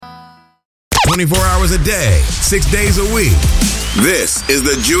24 hours a day, 6 days a week. This is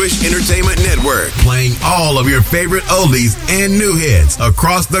the Jewish Entertainment Network, playing all of your favorite oldies and new hits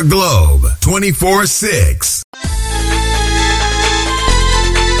across the globe, 24/6.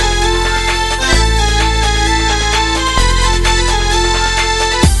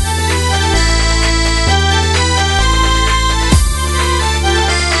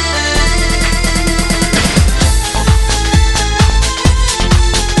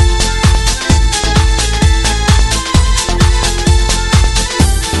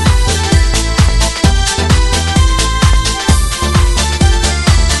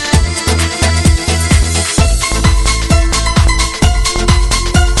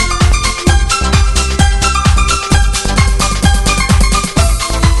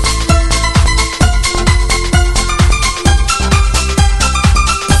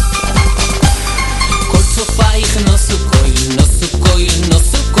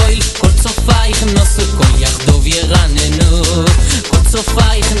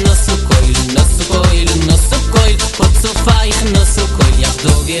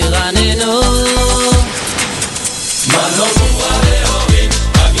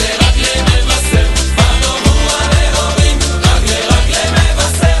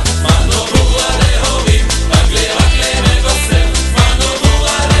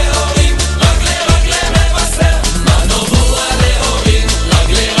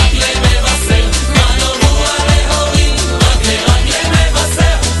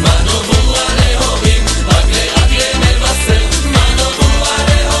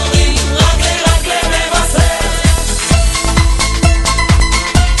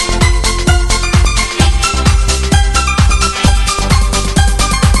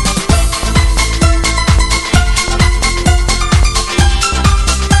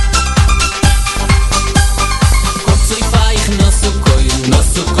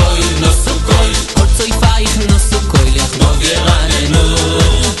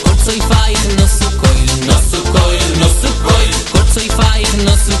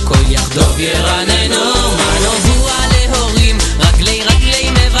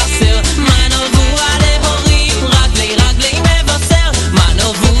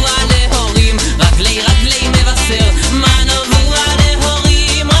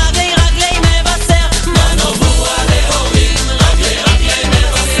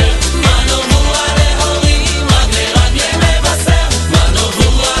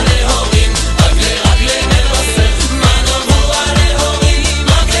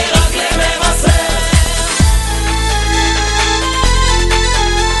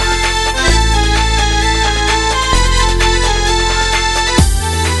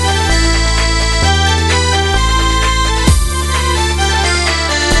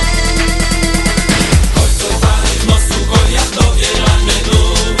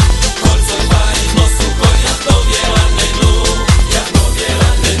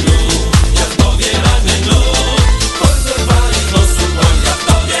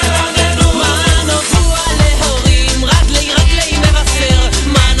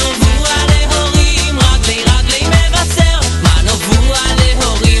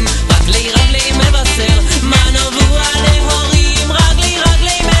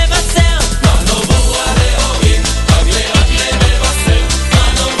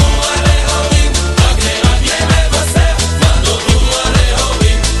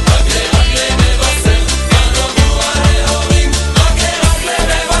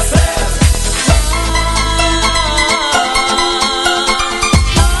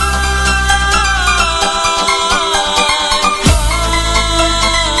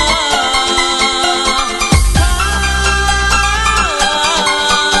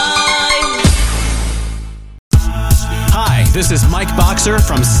 This is Mike Boxer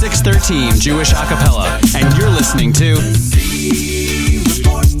from 613 Jewish Acapella, and you're listening to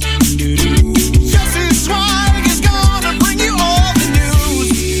Jesse Swag is gonna bring you all the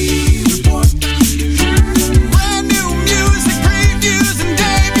news. Brand new music, previews, and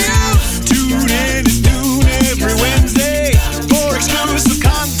debuts. Tune in at noon every Wednesday for exclusive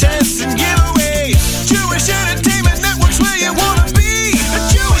contests and giveaways. Jewish Entertainment Network's where you wanna be. A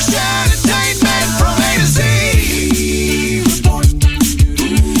Jewish Entertainment from A to Z.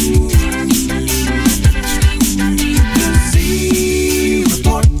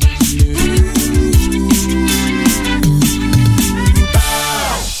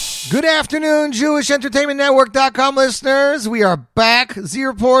 Good afternoon, JewishEntertainmentNetwork.com listeners. We are back.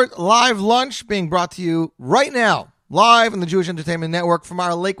 Z-Report Live Lunch being brought to you right now, live on the Jewish Entertainment Network from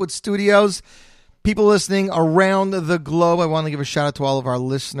our Lakewood studios. People listening around the globe, I want to give a shout out to all of our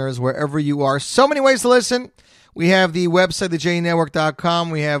listeners, wherever you are. So many ways to listen. We have the website,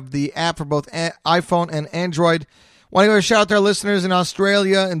 thejnetwork.com. We have the app for both iPhone and Android. Want to give a shout out to our listeners in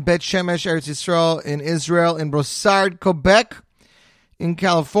Australia, in Bet Shemesh, Eretz Yisrael, in Israel, in Brossard, Quebec, in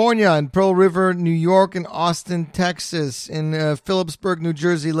California, in Pearl River, New York, in Austin, Texas, in Phillipsburg, New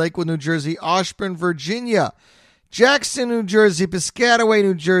Jersey, Lakewood, New Jersey, Ashburn, Virginia, Jackson, New Jersey, Piscataway,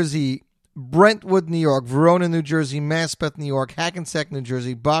 New Jersey, Brentwood, New York, Verona, New Jersey, Maspeth, New York, Hackensack, New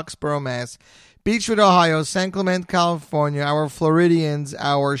Jersey, Boxborough, Mass., Beechwood, Ohio, San Clemente, California, our Floridians,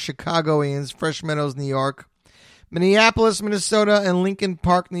 our Chicagoans, Fresh Meadows, New York, Minneapolis, Minnesota, and Lincoln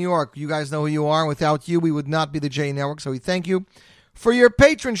Park, New York. You guys know who you are. Without you, we would not be the J Network, so we thank you for your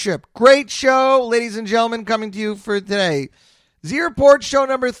patronship. Great show, ladies and gentlemen, coming to you for today. Z Report show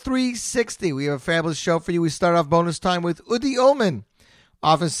number 360. We have a fabulous show for you. We start off bonus time with Udi Ullman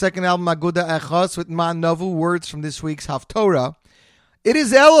off his second album, Aguda Echos, with Man Novu, words from this week's Haftorah. It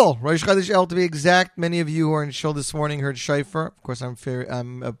is Elul, Rosh Chodesh El to be exact. Many of you who are in the show this morning heard Shofar. Of course, I'm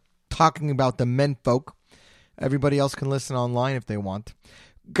talking about the men folk. Everybody else can listen online if they want.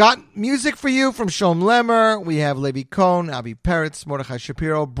 Got music for you from Shalom Lemmer. We have Levi Cohn, Avi Peretz, Mordechai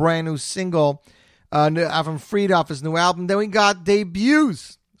Shapiro, brand new single from Fried off his new album. Then we got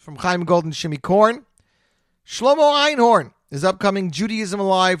debuts from Chaim Golden, Shimmy Korn. Shlomo Einhorn, his upcoming Judaism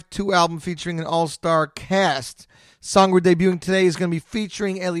Alive 2 album featuring an all-star cast. Song we're debuting today is going to be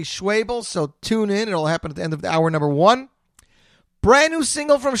featuring Eli Schwebel, so tune in. It'll happen at the end of hour number 1. Brand new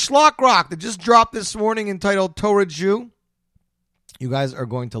single from Shlock Rock that just dropped this morning entitled Torah Jew. You guys are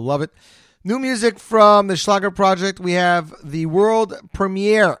going to love it. New music from the Schlager Project. We have the world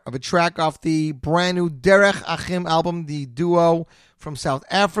premiere of a track off the brand new Derech Achim album, the duo from South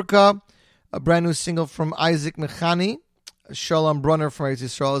Africa. A brand new single from Isaac Mechani. Shalom Brunner from Eretz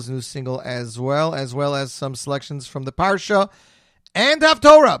Yisrael is a new single as well as some selections from the Parsha and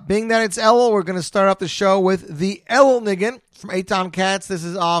Haftorah. Being that it's Elul, we're going to start off the show with the Elul Niggin from Eitan Katz. This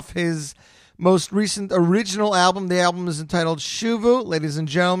is off his most recent original album. The album is entitled Shuvu. Ladies and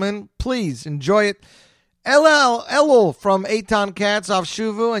gentlemen, please enjoy it. Elul from Eitan Katz off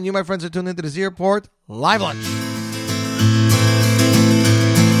Shuvu, and you, my friends, are tuned into the Z Report Live Lunch.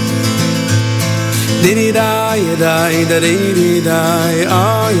 Diddy die, die, da diddy die,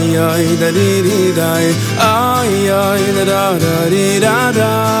 ay, ay, da diddy die, ay, ay, da da da dee da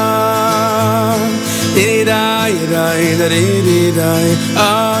da. Diddy die, die, da diddy die,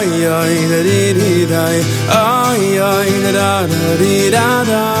 ay, ay, da diddy die, ay, ay, da da da dee da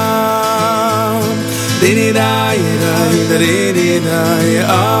da. Diddy die, die, da diddy die,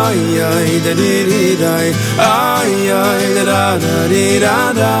 ay, ay, da diddy die, ay, ay, da da da dee da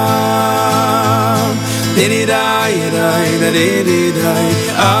da. Diddy die, die, da diddy die,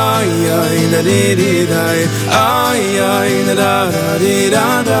 ay, ay, da diddy die, ay, ay, da da da dee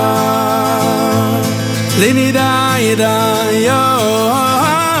da da. Diddy die, die, oh,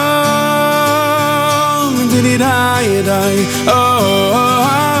 diddy die, die, oh,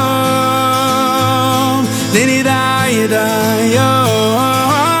 diddy die, die, oh,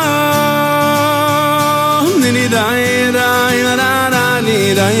 diddy die, die, da da da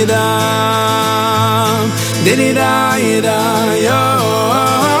dee da da. Diddy die, die, oh,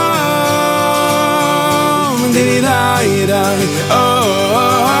 diddy die, die, oh,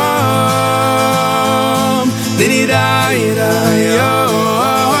 diddy die, die, oh,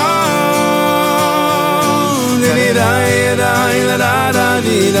 diddy die, die, da da da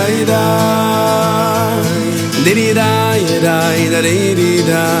dee da da. Diddy die, die, da diddy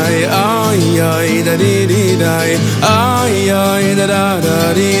die, ay, ay, da diddy die, ay, ay, da da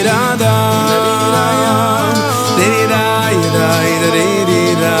da dee da da. Diddy die, die, da diddy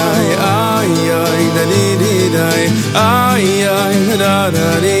die, ay, ay, da diddy die, ay, ay, da da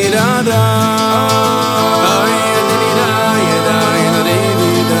dee da da. Ay, diddy die, die, da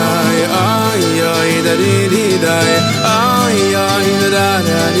diddy die, ay, ay, da diddy die, ay, ay, da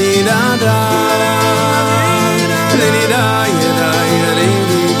da dee da da. Diddy die, die, da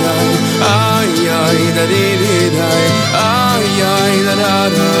diddy die, ay, ay, da diddy die, ay, ay, da da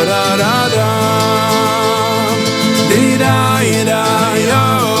da da da. Diddy die, die,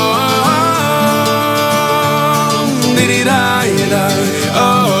 oh, diddy die, die,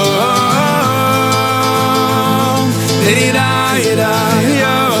 oh, diddy die, die,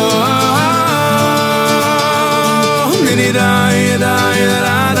 oh, diddy die, die, da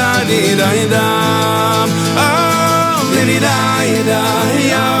da dee da da. Oh, diddy die,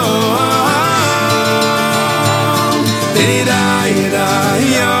 die, oh, diddy die,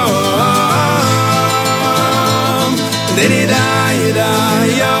 die, oh. Diddy die,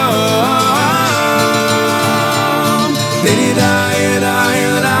 die, oh, diddy die, die,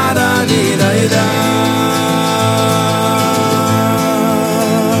 da da dee da da.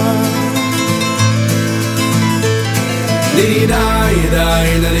 dai dai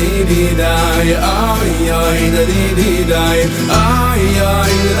dai dai ay ay dai dai ay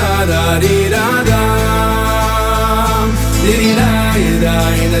ay da da da da dai dai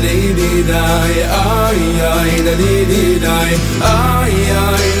dai dai dai ay ay dai dai ay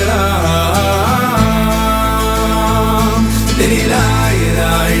ay da dai dai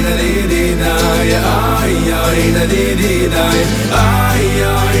dai dai dai ay ay dai dai ay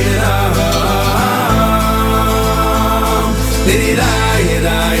ay da dai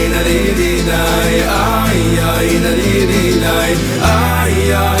dai dai dai dai ay ay dai dai ay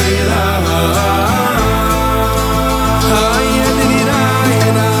ay da ay dai dai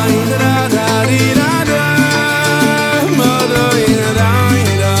dai da da da da ma dai dai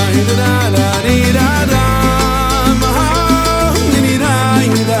dai da da da da ma dai dai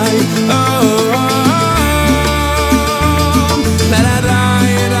dai oh la la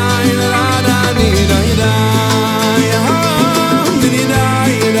dai dai la da dai dai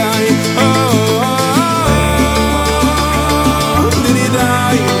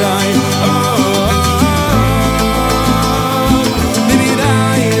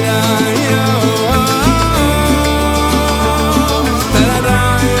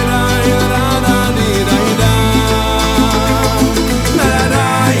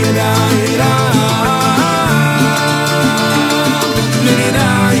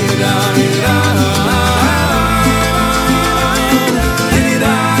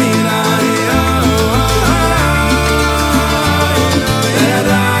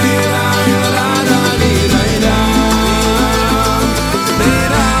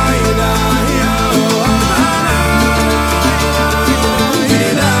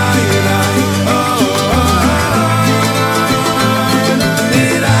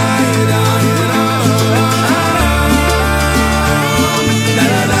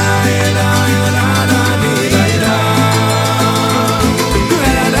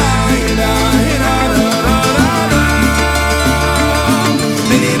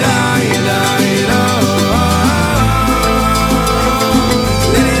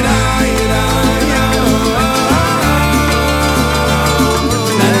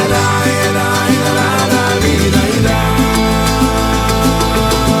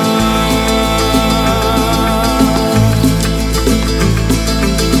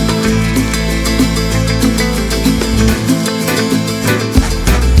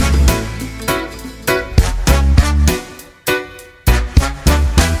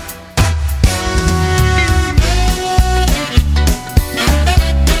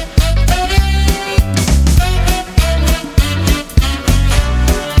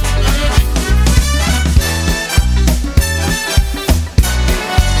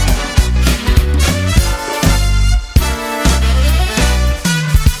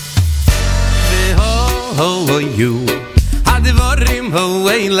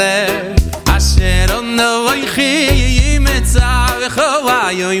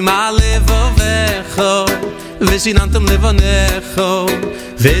Sinantum levanecho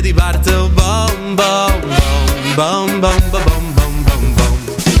vedi barto bom bom bom bom bom bom bom bom bom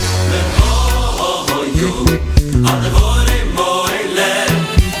oh you advore moile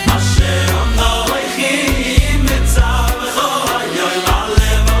asher no khim tzavecho yoy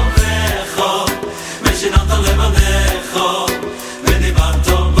malevanecho sinantum levanecho vedi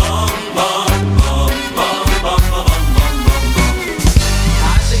barto bom bom bom bom bom bom bom bom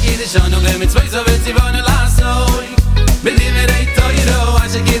asher shono mit zwei so wird sie wollen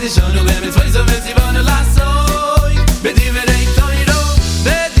Shono bem mit zwei so wird sie wollen lassen bediverei toiro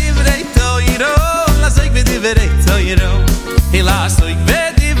lass ich bediverei toiro he lass ich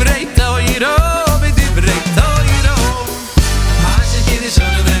bediverei toiro hast ich die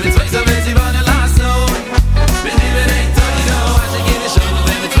shono bem mit zwei so wird sie wollen lassen bediverei toiro hast ich die shono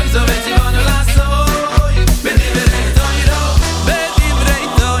bem mit zwei so wird sie wollen lassen bediverei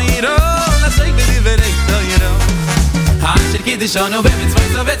toiro lass ich bediverei toiro hast ich die shono bem mit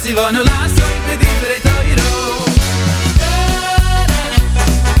Vet si vonu la soy me divre toiro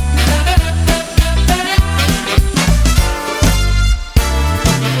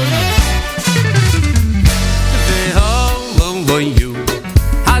Ve ho you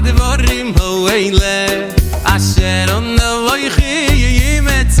advorim ho ele asher on the way khim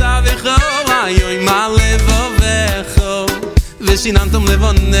etzavecho ayoy malevo vecho ve sinantum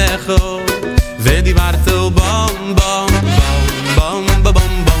levonecho ve divarto bom bom bom bom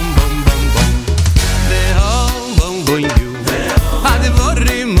bom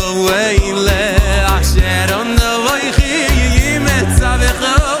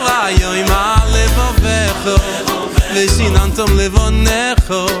Sinantum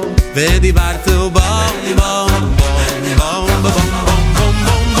levonecho vedi barto bom bom bom bom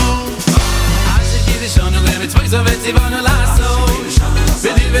sie wollen lasso.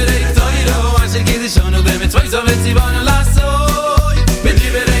 Mit die bereit Euro, als ich gehe schon und mit zwei so wird sie wollen lasso. Mit die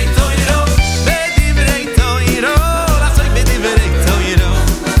bereit Euro, mit die bereit Euro, lass euch mit die bereit Euro.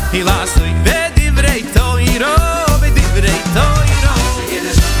 Ich lass euch mit die bereit Euro, mit die bereit Euro.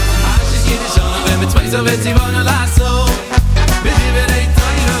 Als ich gehe schon und mit zwei so wird sie wollen lasso. Mit die bereit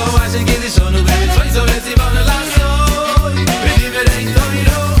Euro, als ich gehe schon und mit zwei so wird sie wollen lasso. Mit die bereit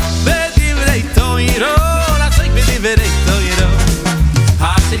Euro, mit die bereit Euro, lass euch mit die bereit Euro.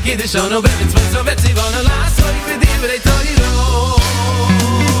 Als ich gehe schon und mit zwei so wird sie wollen lasso. Mit die bereit Euro.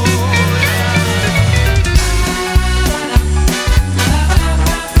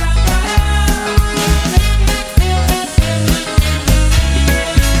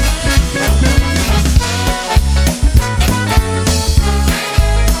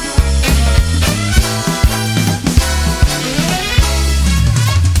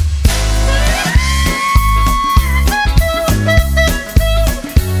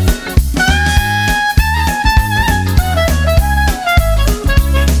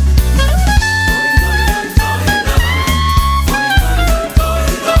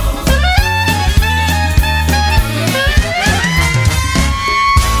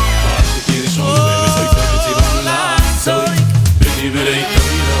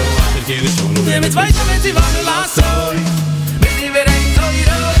 Mit zwei so wird sie wollen lasso. Mit die bereit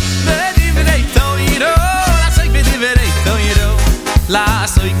Euro, mit die bereit Euro, lass euch mit die bereit Euro.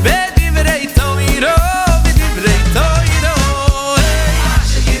 Lass euch mit die bereit Euro, mit die bereit Euro.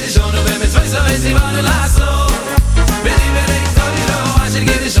 Als ich gehe schon und mit zwei so wird sie wollen lasso. Mit die bereit Euro, als ich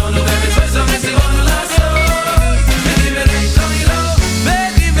gehe schon und mit zwei so wird sie wollen lasso. Mit die bereit Euro,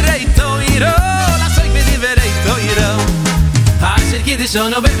 mit die bereit Euro, lass euch mit die bereit Euro. Als ich gehe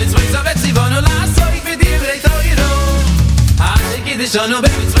schon und mit zwei so wird sie wollen lasso. Ich mit die bereit Euro. Als ich gehe schon und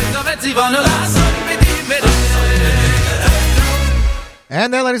mit zwei so wird sie wollen lasso. Ich mit die bereit Euro.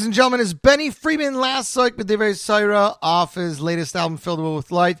 And that, ladies and gentlemen, is Benny Friedman, Last Soik B'divrei Saira, off his latest album, Filled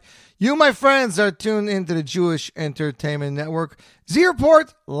with Light. You, my friends, are tuned into the Jewish Entertainment Network.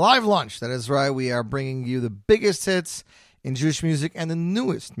 Z-Report Live Lunch. That is right. We are bringing you the biggest hits in Jewish music and the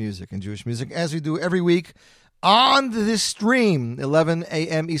newest music in Jewish music, as we do every week on this stream, 11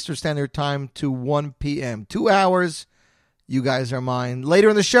 a.m. Eastern Standard Time to 1 p.m. 2 hours. You guys are mine. Later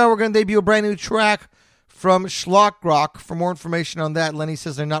in the show, we're going to debut a brand new track from Schlockrock. For more information on that, Lenny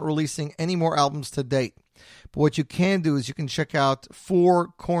says they're not releasing any more albums to date. But what you can do is you can check out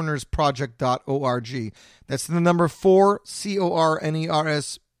fourcornersproject.org. That's the number 4,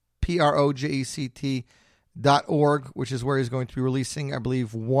 CORNERSPROJECT.org, which is where he's going to be releasing, I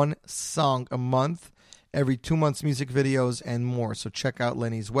believe, one song a month, every 2 months, music videos, and more. So check out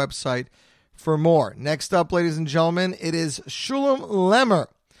Lenny's website for more. Next up, ladies and gentlemen, it is Shulam Lemmer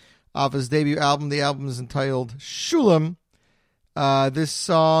off his debut album. The album is entitled Shulam. This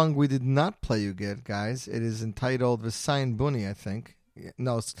song we did not play you yet, guys. It is entitled V'sayin Buni, I think.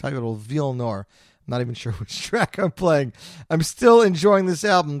 No, it's titled Vil Nor. I'm not even sure which track I'm playing. I'm still enjoying this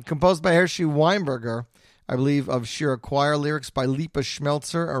album, composed by Hershey Weinberger, I believe, of Shira Choir, lyrics by Lipa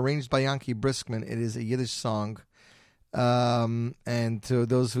Schmelzer, arranged by Yankee Briskman. It is a Yiddish song. And to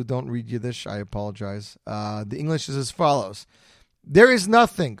those who don't read Yiddish, I apologize. The English is as follows. There is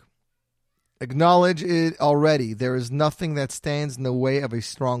nothing. Acknowledge it already. There is nothing that stands in the way of a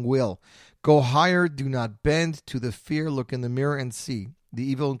strong will. Go higher, do not bend to the fear. Look in the mirror and see. The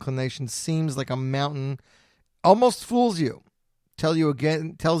evil inclination seems like a mountain, almost fools you. Tells you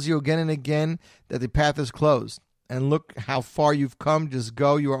again and again that the path is closed. And look how far you've come. Just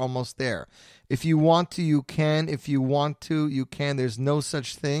go. You are almost there. If you want to, you can. If you want to, you can. There's no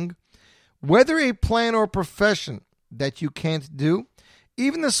such thing. Whether a plan or profession that you can't do,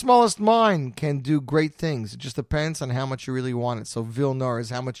 even the smallest mind can do great things. It just depends on how much you really want it. So Vil Nor is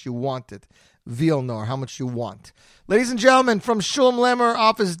how much you want it. Vil Nor, how much you want. Ladies and gentlemen, from Shulam Lemmer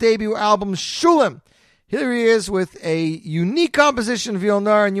off his debut album, Shulam. Here he is with a unique composition, Vil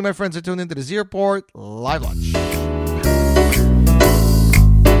Nor, and you, my friends, are tuned into the Z-Report Live Lunch.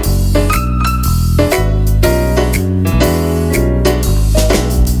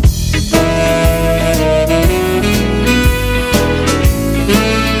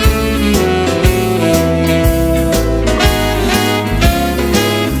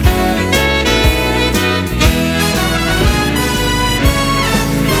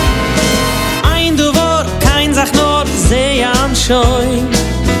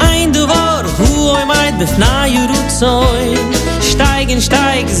 Ein du war, hu oi meid befna juruzoi.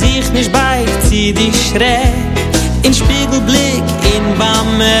 Steig, sich nicht bei, zieh dich schräg. In Spiegelblick, in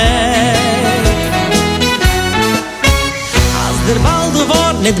Bamek. Als der Ball du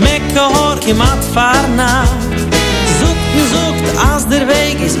war, nicht mecke hor, kemat farna. als der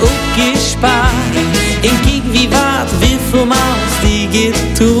Weg ist aufgespart. Und kiek wie weit, wie viel Maus die geht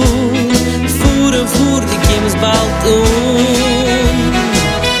tun. Fuhr, ich komm es bald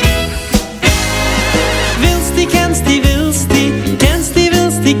Willst die, kennst die, willst die, kennst die,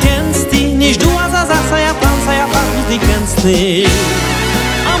 willst die, kennst die. Nicht du als Asach, sei ja Plan, die kennst nicht.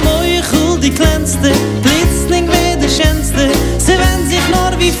 Amoye Chul, die kleinste, Blitzling wie der schönste. Sie wendet sich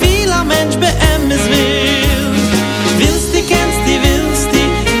nur, wie viel ein Mensch bei Emmes will. Willst die, kennst die, willst die,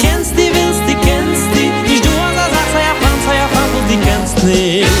 kennst die, willst die, kennst die. Nicht du als Asach, sei ja Plan, die kennst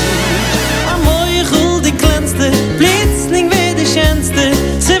nicht. Amoye Chul, die kleinste, Blitzling wie der schönste.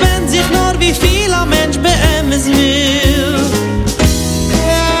 Sie wendet sich nur, wie viel ein Mensch bei Emmes will.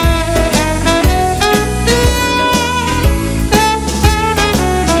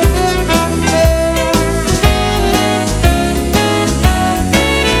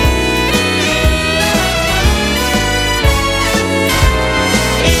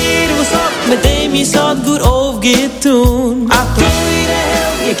 Je zou het goed aufgetun. A teure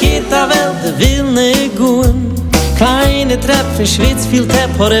Held, je keert da Welt, de will ne guen. Kleine Treppen, schwitz viel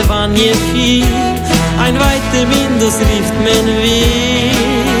Teppore, wann je fiel. Ein Vitamin, das rieft men will.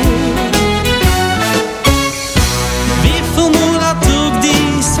 Wie viel Monat du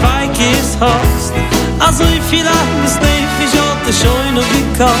dies Feikers hast, also wie viel Atmes Nefisch hat er schon noch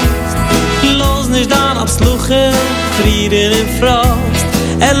gekost. Los nicht an, abs Luche, frieren im Frost.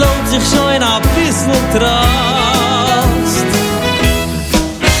 Lohnt sich schon ein bisschen Trost.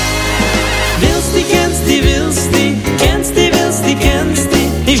 Willst die, kennst die, willst die, kennst die, willst die, kennst die.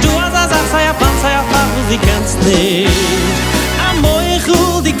 Nicht du als Asach, sei ja Plan, die kennst nicht. Amoye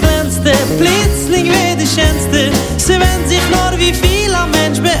Chul, die kleinste, Blitzling wie die schönste. Sie wendet sich nur, wie viel ein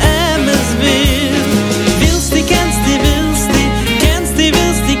Mensch bei Emmes will. Willst die, kennst die, willst die, kennst die,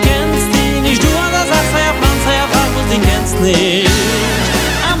 willst die, kennst die. Nicht du als Asach, sei ja Plan, die kennst nicht.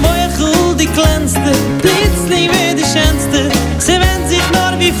 Die kleinste, Blitzling wie die schönste. Sie wendet sich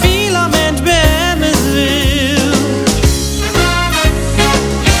nur, wie viel ein Mensch bei Emmes will.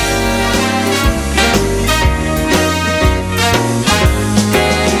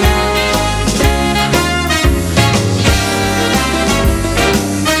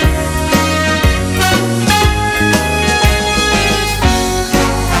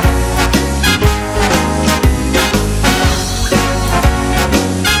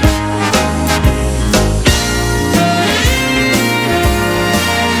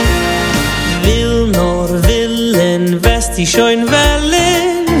 Die schön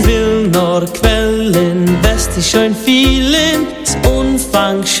wellen, will nur quellen, best die schön vielen, das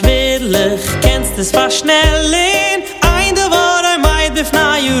Umfang schwerlich, kennst es verschnellen, ein der war ein Meid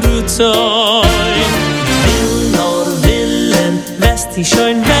befna Juruzoi. Will nur willen, best die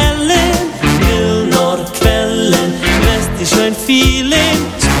schön wellen, will nur quellen, best die schön vielen,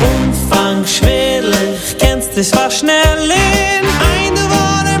 das Umfang schwerlich, kennst es verschnellen, ein der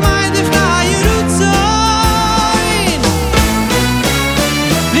war ein Meid befna Juruzoi.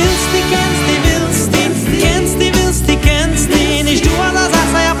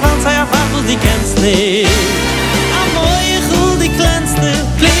 Die kennst nicht. Amoye Chul, die kleinste,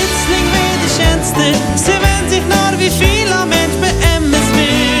 Blitzling wie die schönste. Sie wendet sich nur, wie viel ein Mensch bei Emmes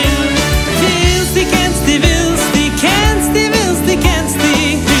will. Willst die, kennst die, willst die, kennst die, willst die, kennst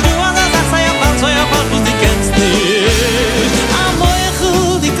die. Nicht du an der Sache, sei ja Plan, die kennst nicht. Amoye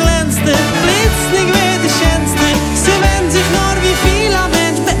Chul, die kleinste, Blitzling wie die schönste. Sie wendet sich nur, wie viel ein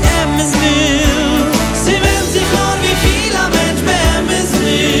Mensch bei Emmes will. Sie wendet sich nur, wie viel ein Mensch bei Emmes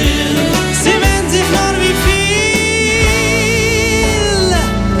will.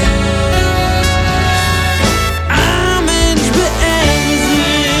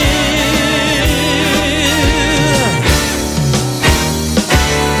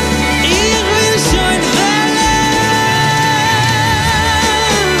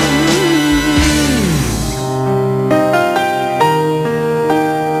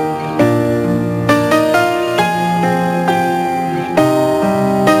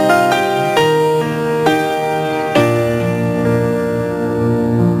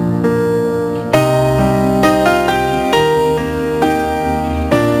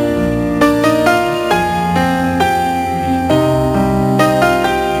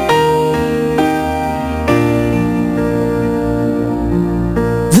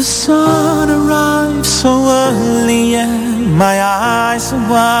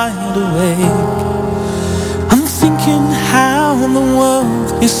 Wide awake, I'm thinking how the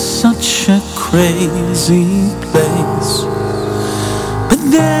world is such a crazy place. But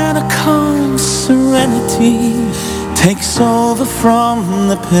then a calm serenity takes over from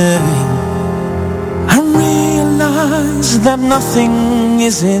the pain. I realize realize that nothing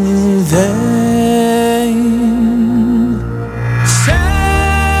is in vain.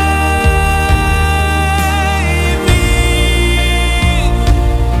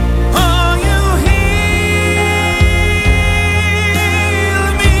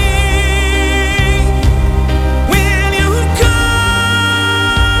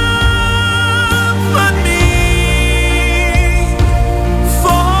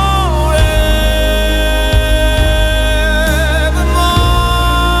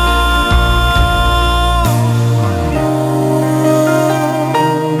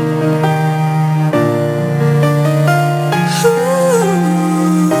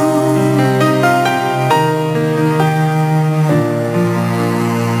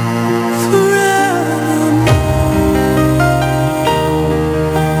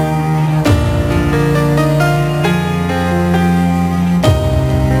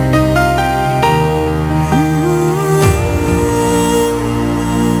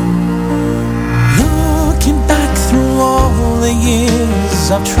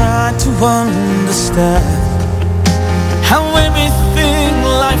 I've tried to understand how everything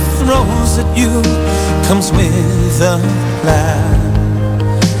life throws at you comes with a plan.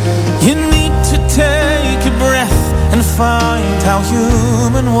 You need to take a breath and find how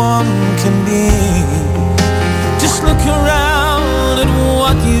human one can be. Just look around at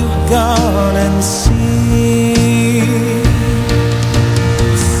what you've got and see.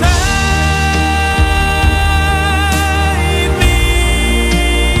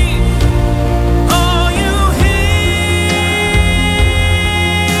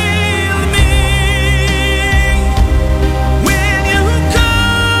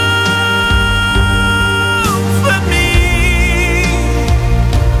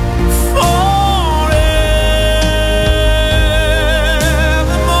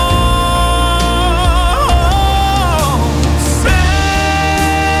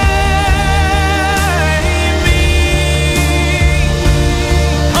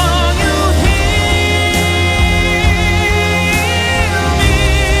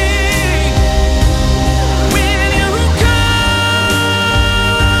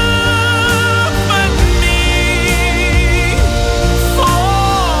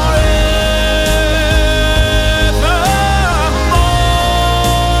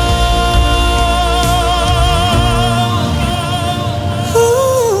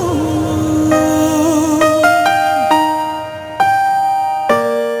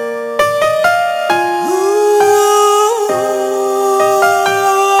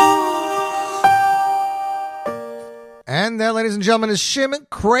 Gentlemen, is Shim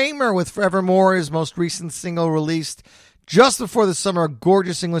Kramer with Forevermore, his most recent single released just before the summer. A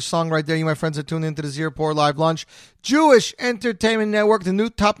gorgeous English song right there. You, my friends, are tuned into the Zierport Live Lunch Jewish Entertainment Network. The new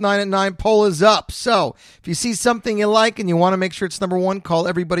Top 9 at 9 poll is up. So if you see something you like and you want to make sure it's number one, call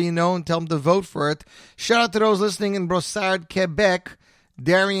everybody you know and tell them to vote for it. Shout out to those listening in Brossard, Quebec,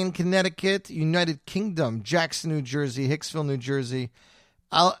 Darien, Connecticut, United Kingdom, Jackson, New Jersey, Hicksville, New Jersey,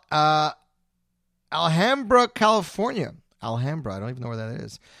 Alhambra, California. Alhambra, I don't even know where that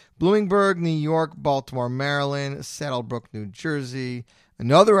is. Bloomingburg, New York, Baltimore, Maryland, Saddlebrook, New Jersey,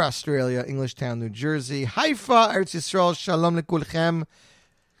 another Australia, Englishtown, New Jersey, Haifa, Eretz Yisrael, Shalom Lekulchem,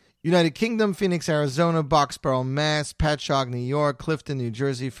 United Kingdom, Phoenix, Arizona, Boxborough, Mass, Patchogue, New York, Clifton, New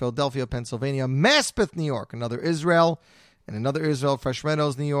Jersey, Philadelphia, Pennsylvania, Maspeth, New York, another Israel, and another Israel, Fresh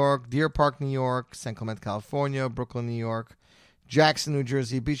Meadows, New York, Deer Park, New York, San Clemente, California, Brooklyn, New York, Jackson, New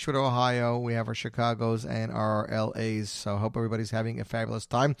Jersey, Beechwood, Ohio. We have our Chicagos and our LAs. So I hope everybody's having a fabulous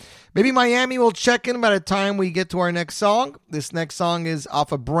time. Maybe Miami will check in by the time we get to our next song. This next song is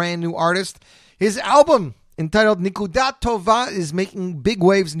off a brand new artist. His album, entitled Nikudat Tova, is making big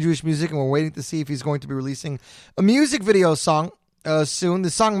waves in Jewish music, and we're waiting to see if he's going to be releasing a music video song soon. The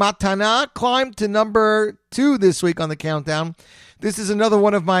song Matana climbed to number 2 this week on the countdown. This is another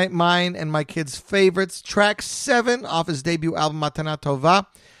one of mine and my kids' favorites. Track 7 off his debut album, Matana Tova.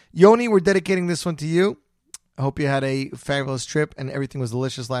 Yoni, we're dedicating this one to you. I hope you had a fabulous trip and everything was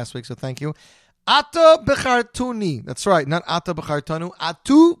delicious last week, so thank you. Ata Bechartuni. That's right, not Ata Bechartanu.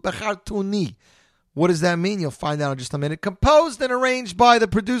 Atu Bechartuni. What does that mean? You'll find out in just a minute. Composed and arranged by the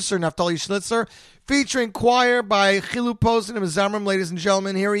producer, Naftali Schlitzer. Featuring choir by Chilu Posen and Mizamrim. Ladies and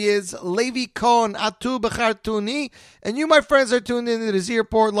gentlemen, here he is, Levi Cohen, Atu Bechartuni. And you, my friends, are tuned into the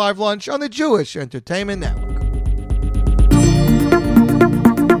Zierport Live Lunch on the Jewish Entertainment Network.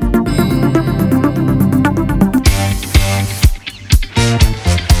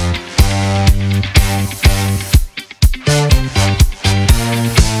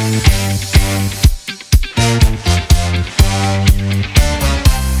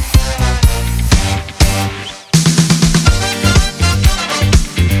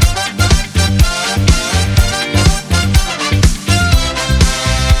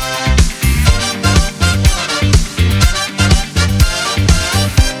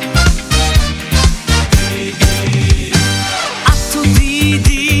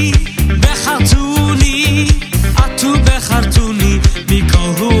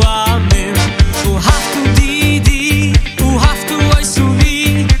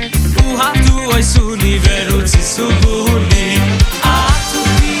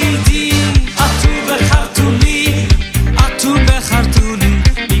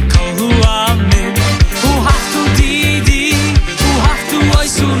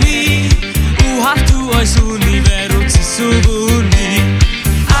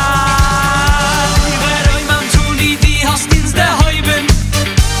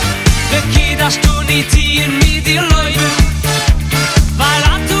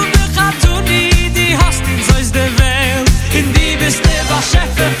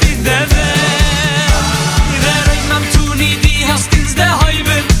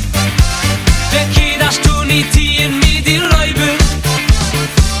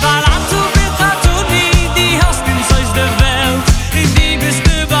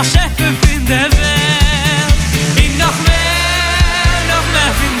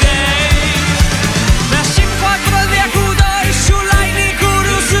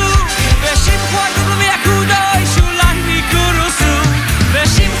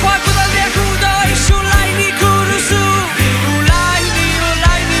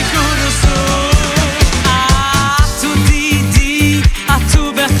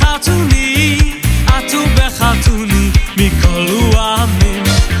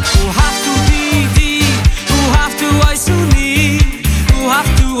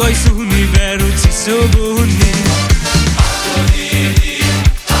 oi suni veru ci subuni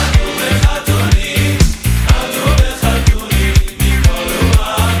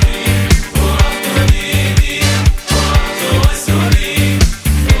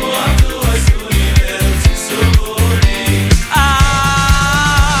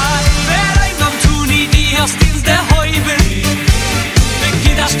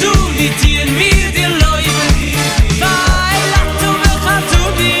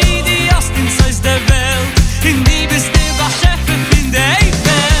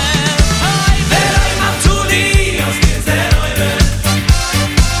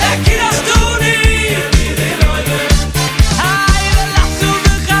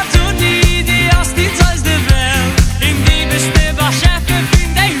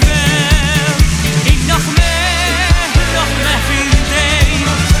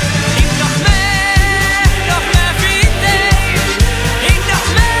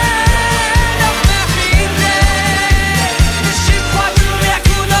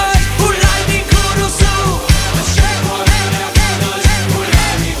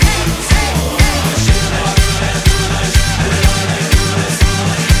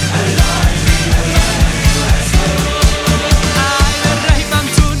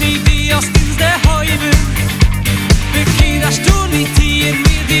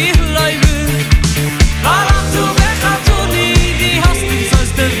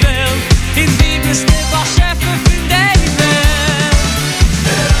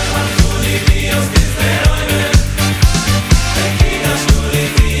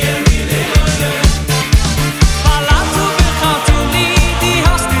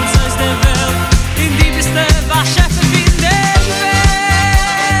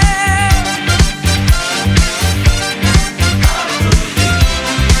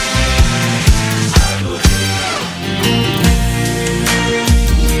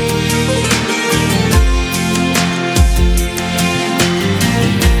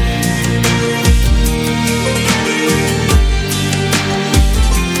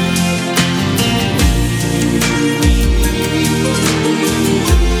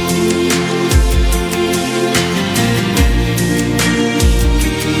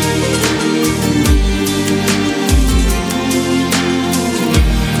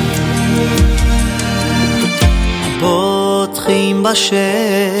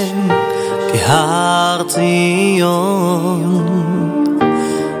השם כהר ציון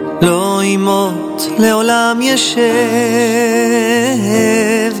לא ימות לעולם ישב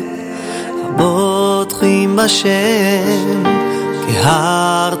הבוטחים בשם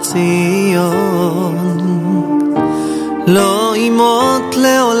כהר ציון לא ימות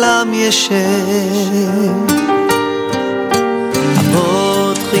לעולם ישב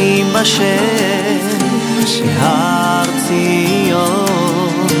הבוטחים בשם כהר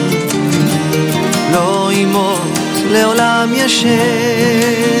ציון לא ימות לעולם ישב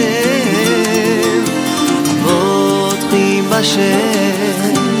בוטחים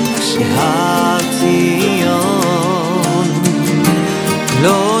בשם כהר ציון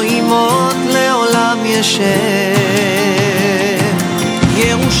לא ימות לעולם ישב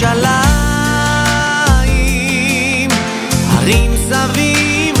ירושלים הרים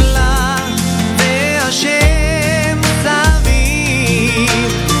סביב לה והשם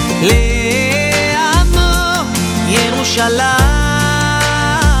סביב לעמו ירושלים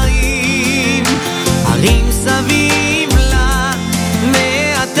הרים סביב לה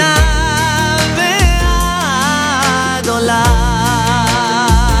מעתה ועד עולם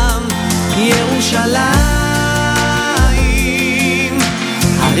ירושלים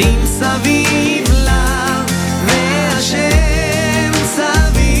הרים סביב לה והשם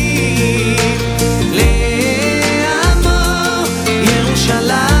סביב לעמו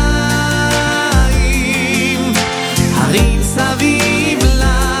ירושלים הרים סביב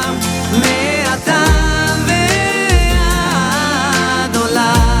לה מעתה ועד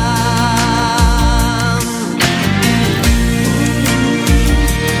עולם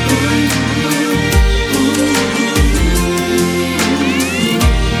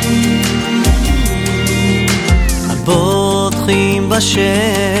הבוטחים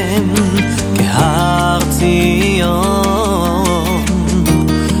בשם כהר ציון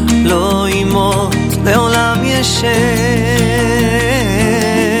לא ימות לעולם ישב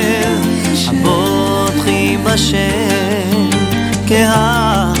הבוטחים בשם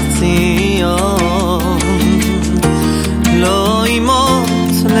כהר ציון לא ימות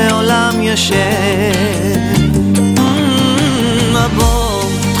לעולם ישב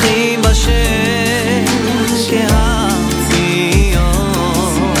הבוטחים בשם כהר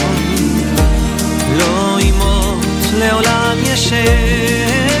ציון לא ימות לעולם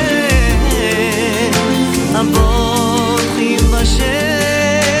ישב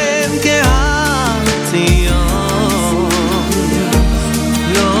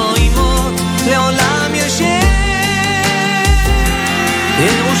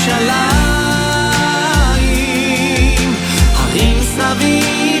ירושלים, הרים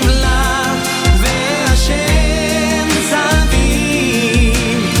סביב לה, והשם סביב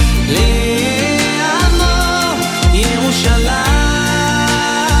לעמו. ירושלים,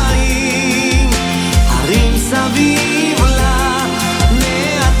 הרים סביב לה,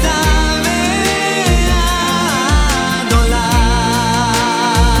 מעתה ועד עולם.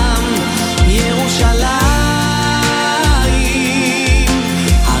 ירושלים,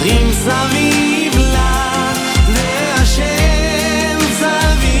 הרים סביב לה, והשם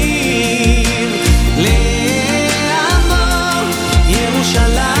סביב לעמו.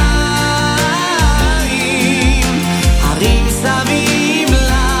 ירושלים, הרים סביב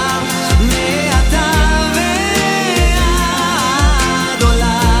לה, מעתה ועד עולם.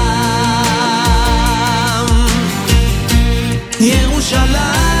 ירושלים,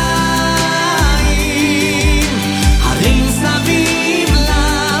 הרים סביב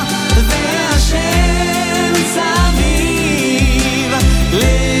לה, והשם סביב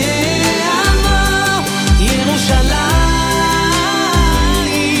לעמו. ירושלים,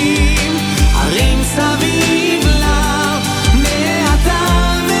 הרים סביב לה, מעתה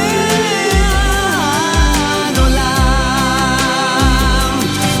ועד עולם.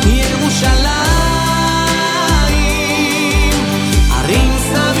 ירושלים, הרים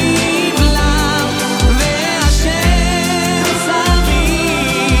סביב לה, והשם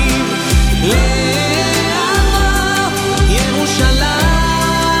סביב לעמו. ירושלים,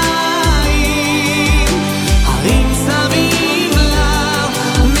 הרים סביב לה,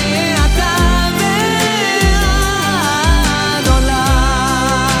 מעתה ועד עולם.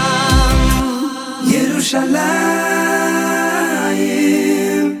 ירושלים,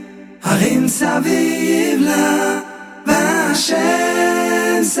 הרים סביב לה,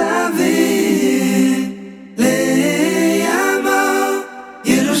 והשם סביב לעמו.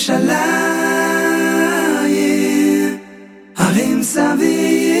 ירושלים, הרים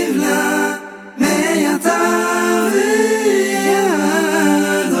סביב לה, מעתה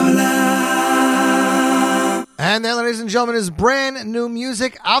ועד עולם. And that, ladies and gentlemen, is brand new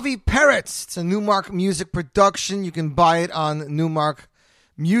music. Avi Peretz. It's a Newmark Music production. You can buy it on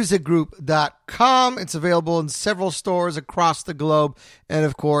newmarkmusicgroup.com. It's available in several stores across the globe. And,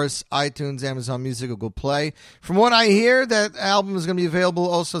 of course, iTunes, Amazon Music, Google Play. From what I hear, that album is going to be available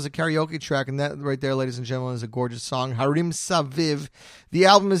also as a karaoke track. And that right there, ladies and gentlemen, is a gorgeous song, Harim Saviv. The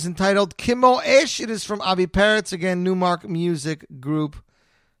album is entitled Kimo Ish. It is from Avi Peretz. Again,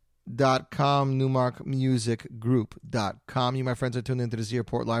 newmarkmusicgroup.com, newmarkmusicgroup.com. You, my friends, are tuned into the Z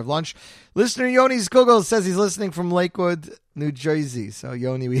Report Live Lunch. Listener Yoni Skogel says he's listening from Lakewood, New Jersey. So,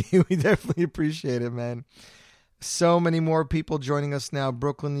 Yoni, we definitely appreciate it, man. So many more people joining us now.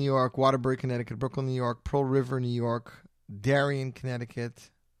 Brooklyn, New York, Waterbury, Connecticut, Brooklyn, New York, Pearl River, New York, Darien,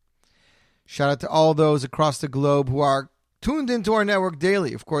 Connecticut. Shout out to all those across the globe who are tuned into our network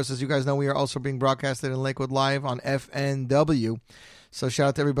daily. Of course, as you guys know, we are also being broadcasted in Lakewood Live on FNW. So shout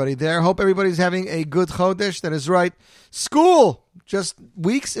out to everybody there. Hope everybody's having a good Chodesh. That is right. School, just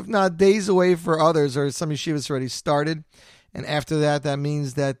weeks, if not days away for others, or some yeshivas already started. And after that, that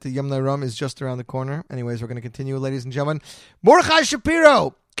means that the Yom Naram is just around the corner. Anyways, we're going to continue, ladies and gentlemen. Mordechai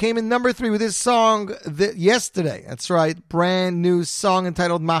Shapiro came in number 3 with his song yesterday. That's right. Brand new song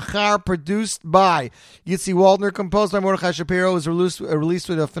entitled Machar, produced by Yitzi Waldner, composed by Mordechai Shapiro. It was released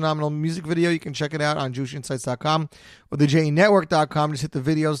with a phenomenal music video. You can check it out on JewishInsights.com or the JNetwork.com. Just hit the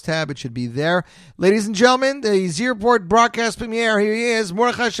videos tab. It should be there. Ladies and gentlemen, the Z Report broadcast premiere. Here he is,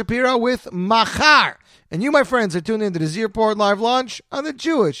 Mordechai Shapiro with Machar. And you, my friends, are tuned into the Z Report Live Lunch on the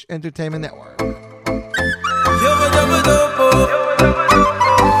Jewish Entertainment Network.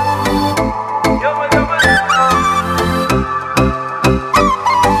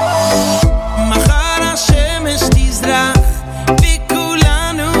 מחר השמש תזרח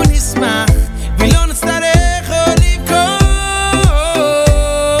וכולנו נשמח ולא נצטרך עוד לבכות.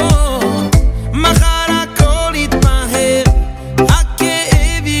 מחר הכל יתמהר,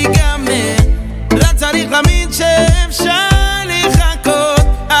 הכאב ייגמר, רק צריך להאמין שאפשר לחכות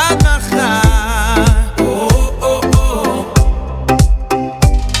עד מחר.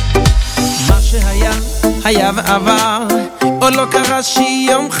 מה שהיה היה ועבר, עוד לא קרה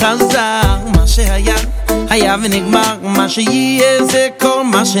שיום חזר. מה שהיה היה ונגמר, מה שיהיה זה כל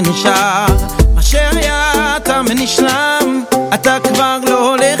מה שנשאר. מה שהיה תם ונשלם, אתה כבר לא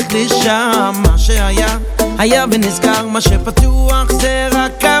הולך לשם. מה שהיה היה ונזכר, מה שפתוח זה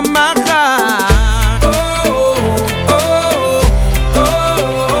רק המחר.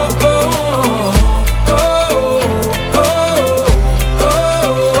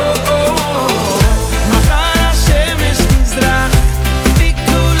 מחר השמש תזרח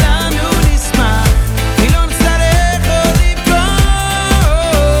וכולנו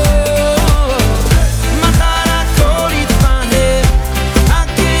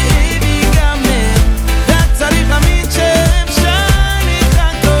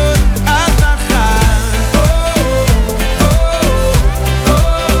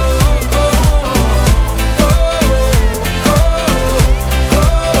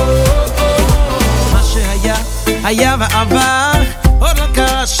היה ועבר, עוד לא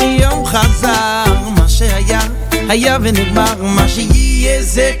קרה שיום חזר. מה שהיה, היה ונגמר, מה שיהיה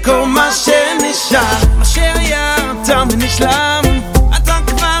זה כל מה שנשאר. מה שהיה, תם ונשלם, אתה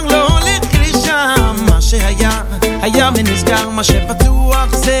כבר לא הולך לשם. מה שהיה, היה ונסגר, מה שפתוח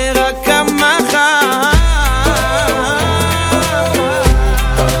זה רק המחר.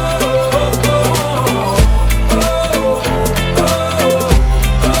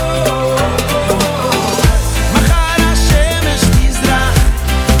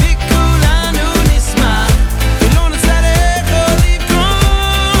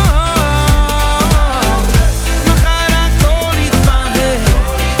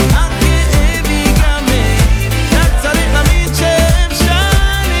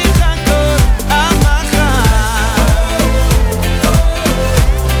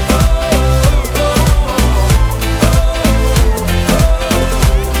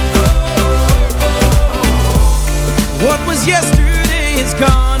 Yesterday is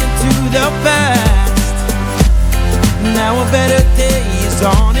gone into the past. Now a better day is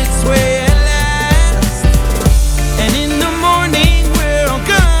on its way at last. And in the morning we're all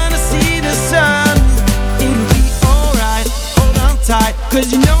gonna see the sun. It'll be alright, hold on tight, cause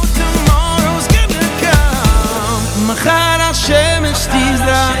you know tomorrow's gonna come. מחר השמש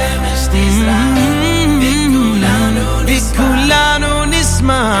תזרח, וכולנו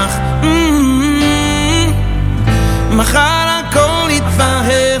נשמח. מחר הכל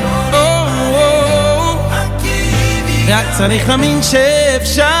יתבהר, רק צריך להאמין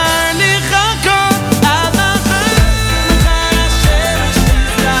שאפשר לחכות עד מחר. מחר השמש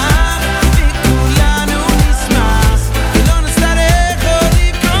תזרח וכולנו נשמח, ולא נצטרך עוד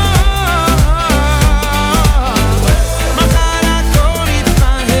לבכות. מחר הכל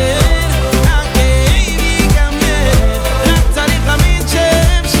יתבהר, הכאב ייגמר, רק צריך להאמין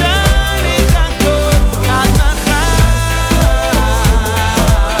שאפשר לחכות עד מחר.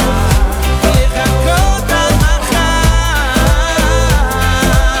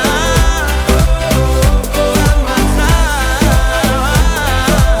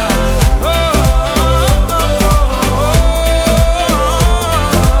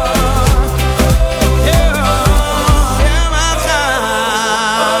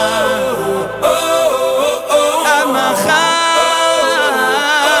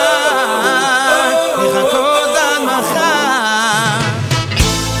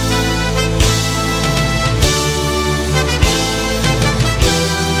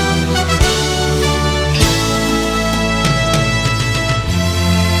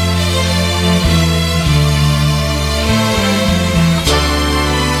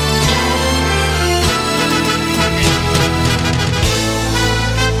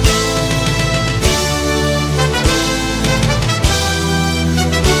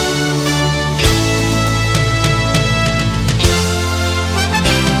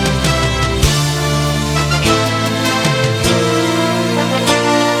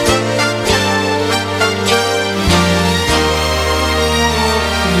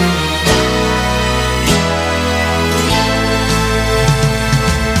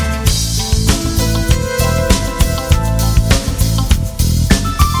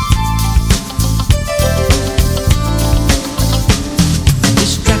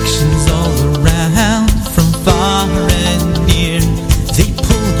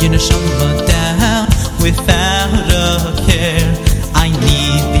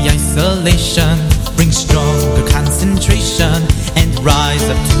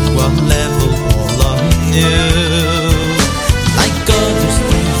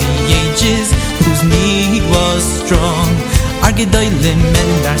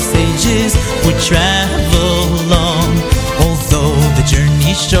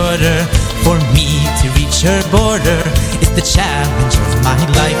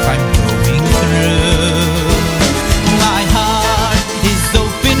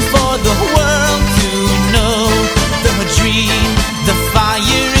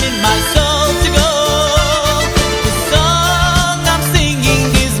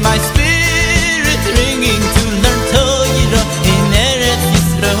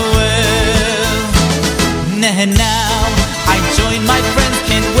 And now I join my friends,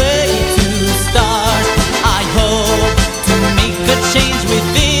 can't wait to start. I hope to make a change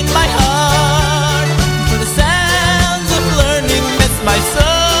within.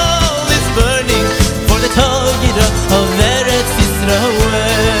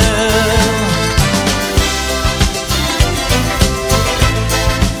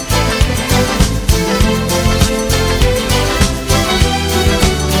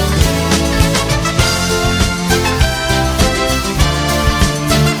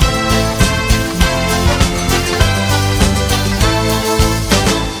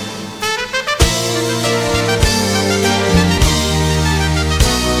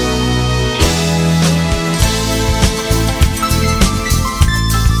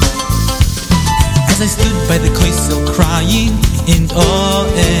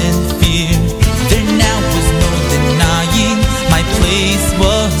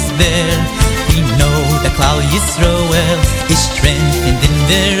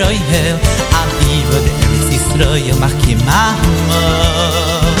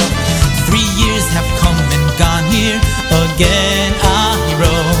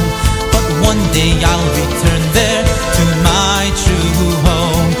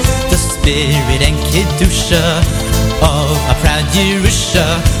 proud Yerusha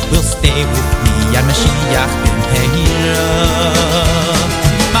will stay with me. I'm Mashiach ben Heira.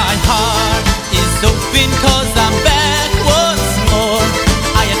 My heart is open 'cause I'm back once more.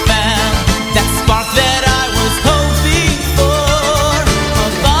 I have found that spark that I was hoping for. A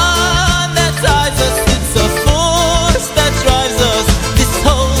bond that ties us, it's a force that drives us. This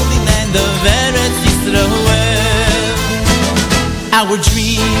holy land of Eretz Yisrael. Our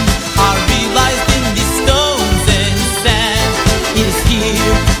dreams are realized in these stones and sand. It is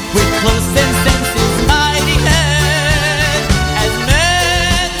here we're close and sense His mighty hand. As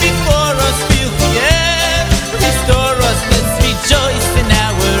men before us feel the air, restore us, let's rejoice in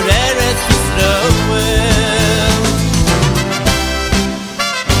our Eretz Yisrael.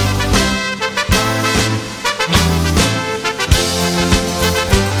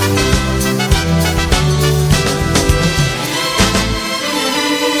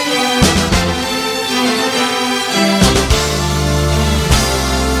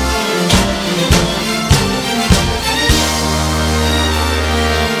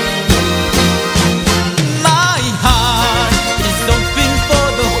 My heart is open for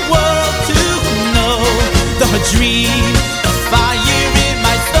the world to know the dream, the fire in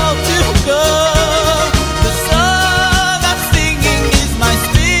my soul to go. The song I'm singing is my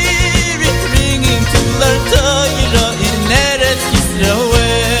spirit ringing to learn Torah in Eretz Yisrael.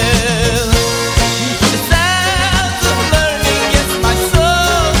 The sounds of learning, yes, my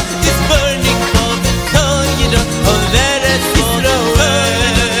soul is burning for the Torah of Eretz Yisrael.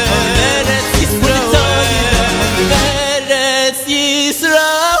 Eretz Yisrael. Eretz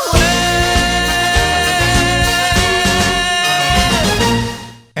Yisrael.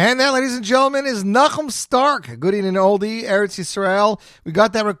 And that, ladies and gentlemen, is Nachum Stark. Good evening, oldie, Eretz Yisrael. We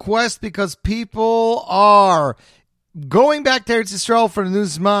got that request because people are going back to Eretz Yisrael for the new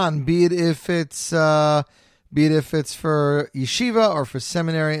Zman, be it if it's for yeshiva or for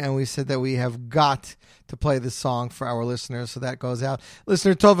seminary, and we said that we have got to play this song for our listeners, so that goes out.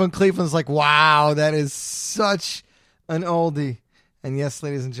 Listener Tova in Cleveland's like, wow, that is such an oldie. And yes,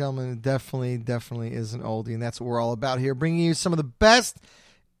 ladies and gentlemen, it definitely is an oldie, and that's what we're all about here, bringing you some of the best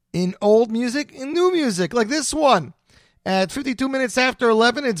in old music and new music, like this one. At 52 minutes after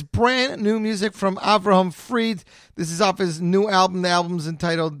 11, it's brand new music from Avraham Fried. This is off his new album. The album's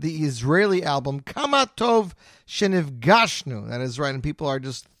entitled the Israeli album, Kama Tov Shenifgashnu. That is right, and people are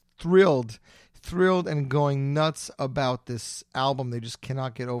just thrilled and going nuts about this album. They just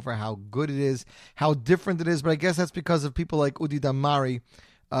cannot get over how good it is, how different it is. But I guess that's because of people like Udi Damari,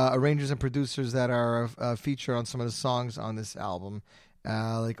 arrangers and producers that are featured on some of the songs on this album.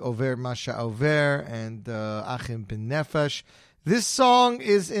 Like Over Masha Over and Achim Ben Nefesh. This song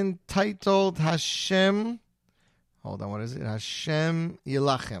is entitled Hashem. Hold on, what is it? Hashem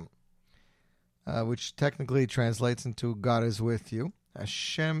Yilachem, which technically translates into God is with you.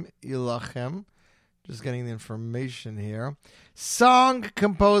 Hashem Yilachem. Just getting the information here. Song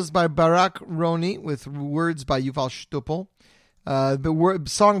composed by Barak Roni with words by Yuval Shtupel. The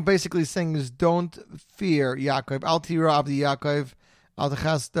song basically sings, "Don't fear, Yaakov. Al tira avdi Yaakov.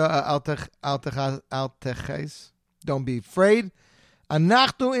 Don't be afraid.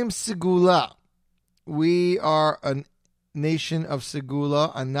 Anachnu im segula. We are a nation of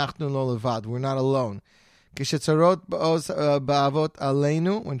segula. Anachnu lo levad. We're not alone. Kishetzarot ba'avot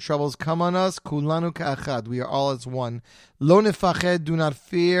aleinu. When troubles come on us, kulanu ka'achad. We are all as one. Lo nefached. Do not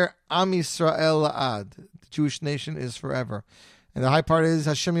fear. Am Yisrael la'ad. The Jewish nation is forever. And the high part is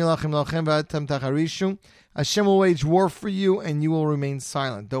Hashem yilachem lachem v'atem tacharishu. Hashem will wage war for you, and you will remain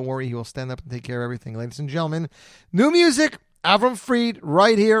silent. Don't worry, He will stand up and take care of everything. Ladies and gentlemen, new music, Avram Fried,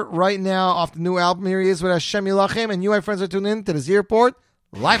 right here, right now, off the new album. Here he is with Hashem Yilachem, and you, my friends, are tuned in to the Z Report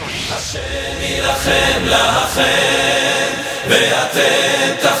live. Hashem Yilachem lachem,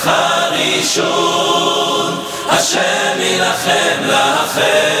 ve'atem tacharishun. Hashem Yilachem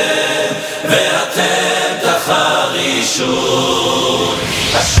lachem, ve'atem tacharishun.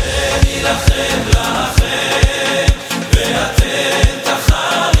 Hashem Yilachem lachem.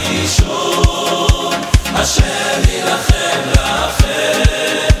 Hashem yilachem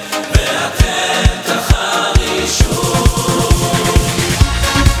lachem, ve'atem tacharishu.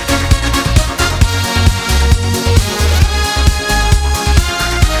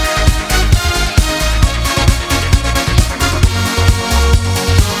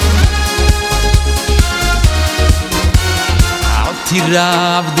 Al tira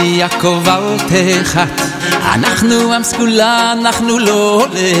avdi Yaakov al techat. אנחנו עם סגולה, אנחנו לא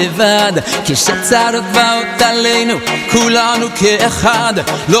לבד, כשצרות באות עלינו, כולנו כאחד,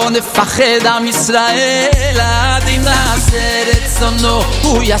 לא נפחד עם ישראל, עד אם נעשה רצונו,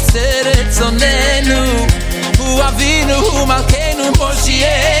 הוא יעשה רצוננו, הוא אבינו, הוא מלכנו,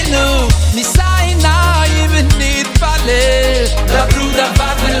 מושיענו. נישא עיניים ונתפלל, דברו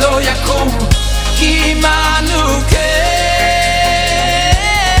דבר ולא יקום, כי עמנו כן.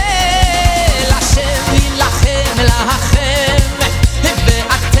 השם ילחם לכם,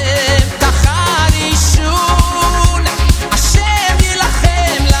 ואתם תחרישון. השם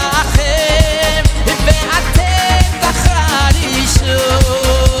ילחם לכם, ואתם תחרישון.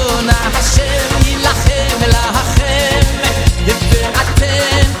 השם ילחם לכם,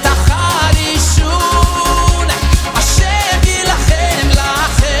 ואתם תחרישון. השם ילחם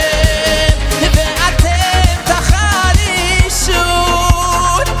לכם, ואתם תחרישון.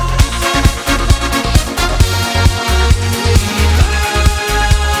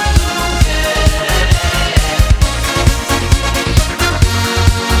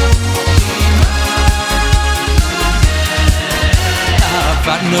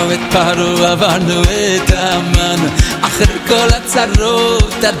 עברנו את פרעה, עברנו את המן, אחרי כל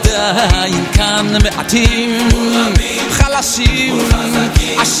הצרות עדיין כאן מעטים חלשים.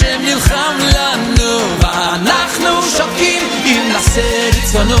 השם נלחם לנו ואנחנו שוקעים, אם נעשה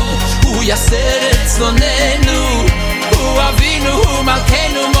רצונו הוא יעשה רצוננו. הוא אבינו, הוא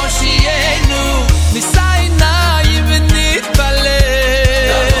מלכנו, מושיענו. נישא עיניים ונתפלל,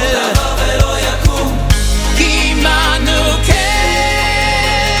 דבר ולא יקום, כי עמנו כן.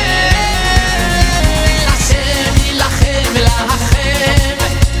 השם ילחם לכם,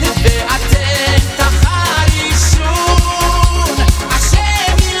 ואתם תחרישון.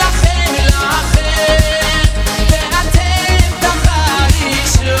 השם ילחם לכם, ואתם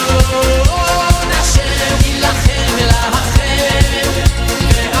תחרישון. השם ילחם לכם,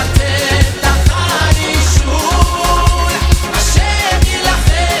 ואתם תחרישון. השם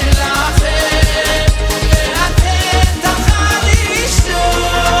ילחם לכם, ואתם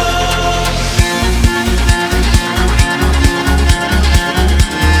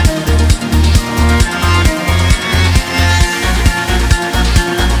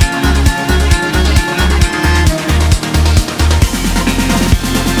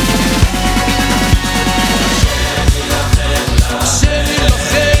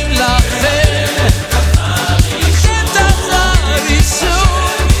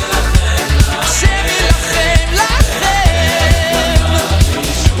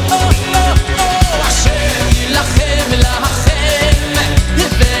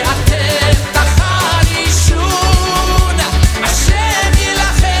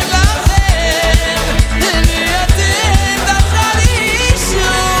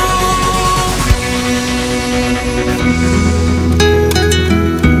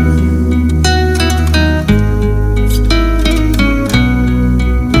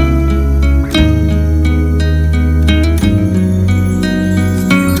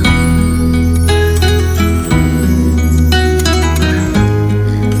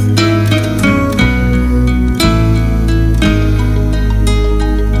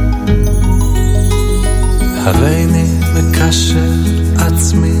הריני מקשר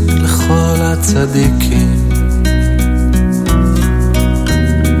עצמי לכל הצדיקים,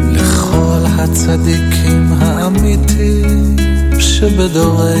 לכל הצדיקים האמיתיים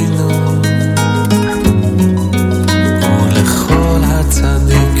שבדורנו, ולכל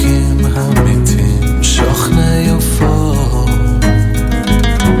הצדיקים האמיתיים שוכני אופור,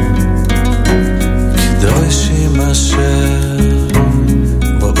 קדושים אשר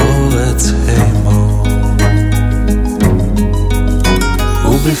באורץ הימו,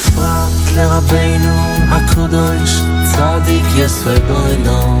 ובפרט לרבינו הקדוש צדיק יסוד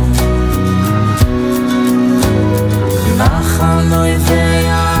עולם, נחל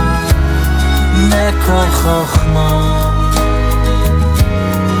אויביה מכל חוכמה,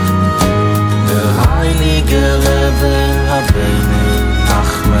 והייליגה רבי רבינו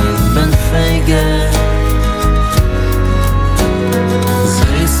אחמד בן פייגה,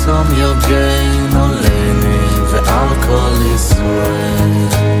 זריסום יוגן עולני ועל כל ישראל.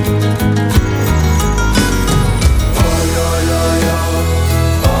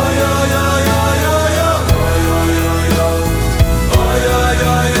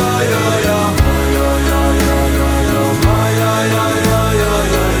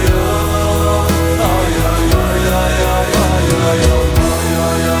 Yo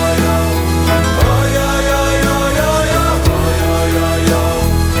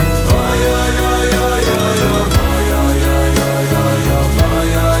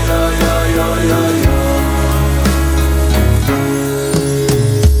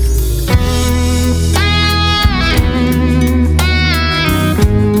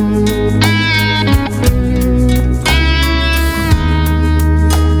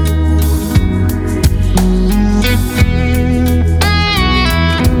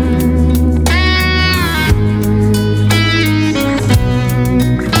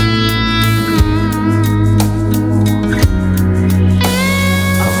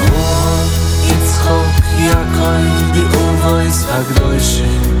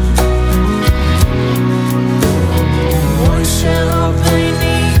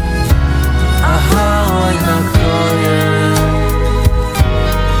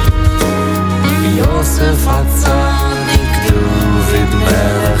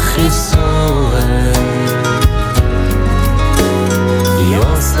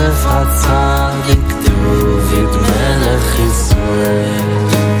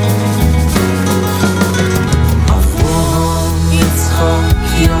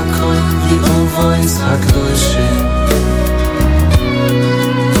voice HaKadoshim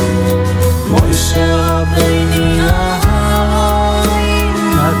Moshe Rabbeinu Aharon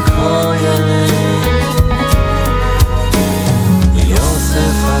HaKoyelim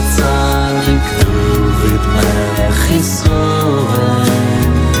Yosef HaTzadik David Melech Yisroel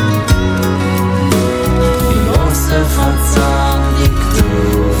Yosef HaTzadik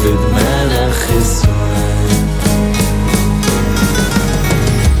David Melech Yisroel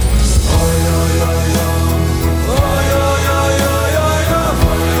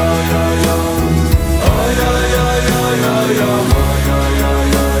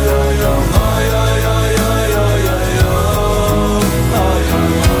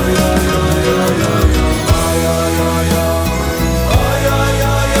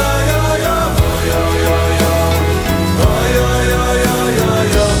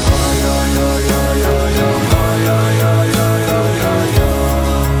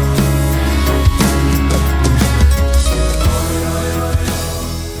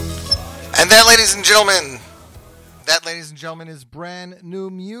Ladies and gentlemen, is brand new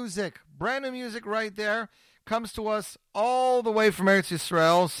music. Brand new music right there. Comes to us all the way from Eretz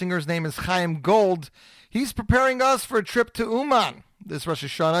Yisrael. Singer's name is Chaim Gold. He's preparing us for a trip to Uman. This Rosh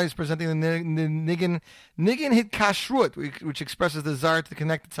Hashanah, he's presenting the Niggin Hitkashrut, which expresses the desire to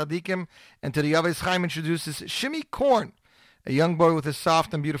connect to Tzaddikim. And to the Yaves Chaim introduces Shimi Korn, a young boy with a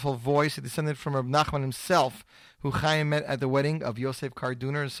soft and beautiful voice. He descended from Reb Nachman himself, who Chaim met at the wedding of Yosef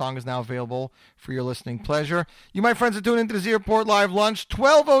Karduner. His song is now available for your listening pleasure. You, my friends, are tuned into the Z Report Live Lunch,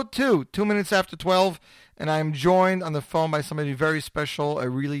 12:02, 2 minutes after 12, and I am joined on the phone by somebody very special, a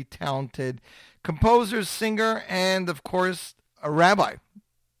really talented composer, singer, and, of course, a rabbi.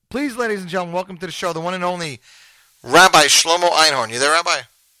 Please, ladies and gentlemen, welcome to the show, the one and only Rabbi Shlomo Einhorn. You there, Rabbi?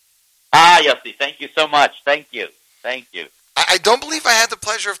 Yossi, thank you so much. Thank you. I don't believe I had the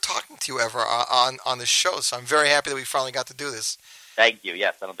pleasure of talking to you ever on this show, so I'm very happy that we finally got to do this. Thank you.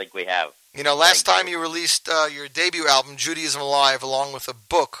 Yes, I don't think we have. You know, last time you released your debut album, Judaism Alive, along with a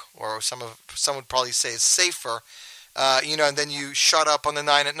book, or some would probably say a sefer, and then you shut up on the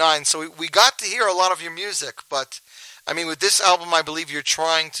 9 at 9. So we got to hear a lot of your music, but, I mean, with this album, I believe you're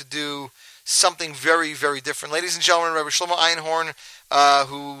trying to do something very, very different. Ladies and gentlemen, Rabbi Shlomo Einhorn,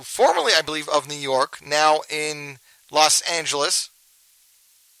 who formerly, I believe, of New York, now in Los Angeles.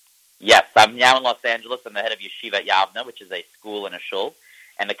 Yes, I'm now in Los Angeles. I'm the head of Yeshiva Yavna, which is a school and a shul.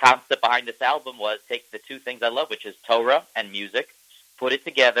 And the concept behind this album was take the two things I love, which is Torah and music, put it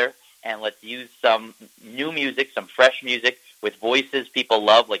together, and let's use some new music, some fresh music with voices people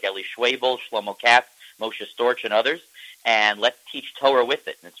love, like Eli Schwebel, Shlomo Katz, Moshe Storch, and others, and let's teach Torah with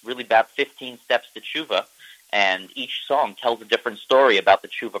it. And it's really about 15 steps to tshuva, and each song tells a different story about the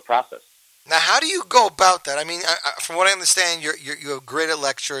tshuva process. Now, how do you go about that? I mean, from what I understand, you're great at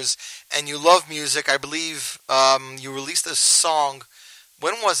lectures, and you love music. I believe you released a song.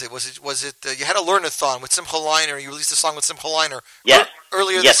 When was it? Was it you had a learn-a-thon with Simcha Leiner? You released a song with Simcha Leiner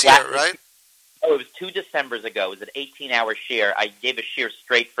earlier this year, right? It was 2 Decembers ago. It was an 18-hour shir. I gave a shir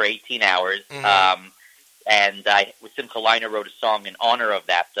straight for 18 hours, and with Simcha Leiner wrote a song in honor of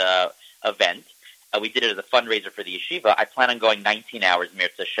that event. We did it as a fundraiser for the yeshiva. I plan on going 19 hours,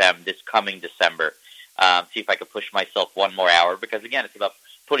 Mirz Hashem, this coming December. See if I could push myself one more hour, because again, it's about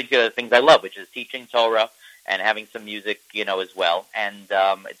putting together the things I love, which is teaching Torah and having some music, as well. And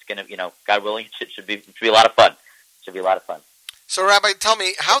it's going to, God willing, it should be a lot of fun. So, Rabbi, tell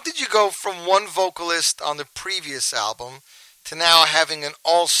me, how did you go from one vocalist on the previous album to now having an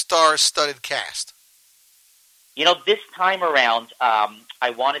all-star studded cast? This time around, I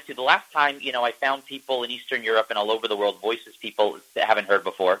wanted to. The last time, I found people in Eastern Europe and all over the world, voices people that haven't heard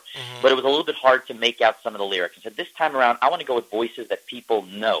before, but it was a little bit hard to make out some of the lyrics. And so this time around, I want to go with voices that people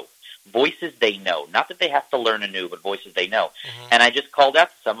know, voices they know. Not that they have to learn anew, but voices they know. And I just called out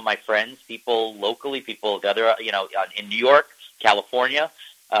to some of my friends, people locally, people the other, in New York, California,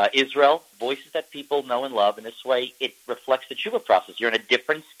 Israel, voices that people know and love. And this way, it reflects the tshuva process. You're in a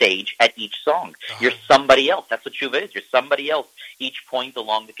different stage at each song. You're somebody else. That's what tshuva is. You're somebody else each point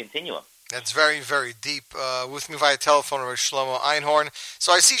along the continuum. That's very, very deep. With me via telephone was Shlomo Einhorn.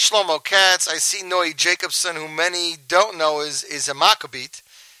 So I see Shlomo Katz. I see Noe Jacobson, who many don't know is a Maccabite,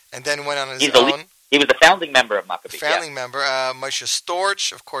 and then went on his own. He was the founding member of Maccabite. Member. Moshe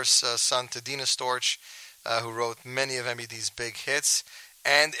Storch, of course, son to Dina Storch, who wrote many of MED's big hits.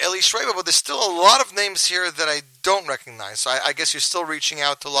 And Eli Schreiber, but there's still a lot of names here that I don't recognize. So I guess you're still reaching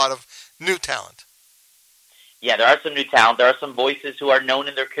out to a lot of new talent. Yeah, there are some new talent. There are some voices who are known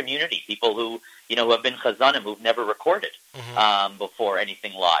in their community. People who, who have been chazanim, who've never recorded before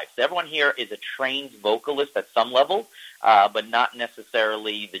anything live. So everyone here is a trained vocalist at some level, but not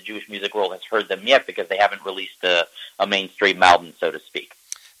necessarily the Jewish music world has heard them yet because they haven't released a mainstream album, so to speak.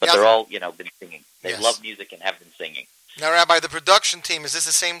 But they're all, been singing. They love music and have been singing. Now, Rabbi, the production team, is this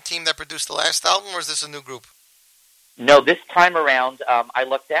the same team that produced the last album, or is this a new group? No, this time around, I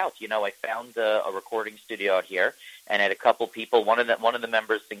lucked out. I found a recording studio out here, and had a couple people. One of the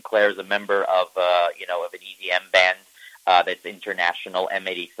members, Sinclair, is a member of of an EDM band that's international,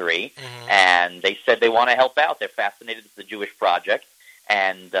 M83, and they said they want to help out. They're fascinated with the Jewish project,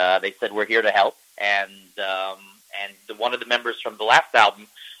 and they said we're here to help. And one of the members from the last album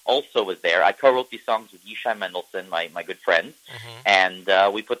also was there. I co-wrote these songs with Yishai Mendelson, my good friend,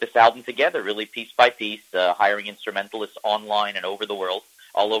 and we put this album together, really piece by piece, hiring instrumentalists online and all over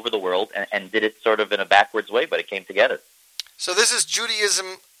the world, and did it sort of in a backwards way, but it came together. So this is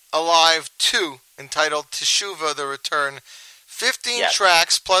Judaism Alive 2, entitled Teshuvah, The Return. 15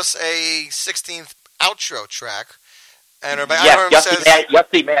 tracks plus a 16th outro track. And Rabbi Einhorn says...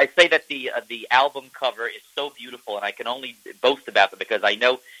 Yossi, may I say that the album cover is so beautiful, and I can only boast about it because I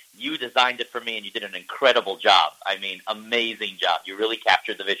know you designed it for me, and you did an incredible job. I mean, amazing job. You really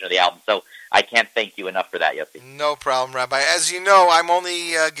captured the vision of the album, so I can't thank you enough for that, Yossi. No problem, Rabbi. As you know, I'm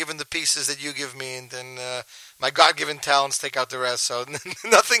only given the pieces that you give me, and then my God-given talents take out the rest, so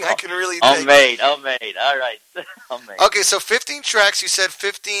nothing I can really take. Homemade. All right. Homemade. Okay, so 15 tracks. You said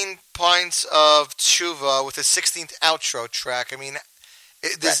 15 points of Tshuva with a 16th outro track. I mean,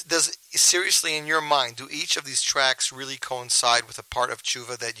 does seriously, in your mind, do each of these tracks really coincide with a part of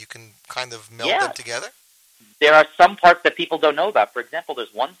Tshuva that you can kind of meld them together? There are some parts that people don't know about. For example,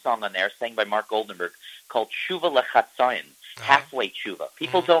 there's one song on there sang by Mark Goldenberg called Tshuva Lechatzayin, halfway Tshuva.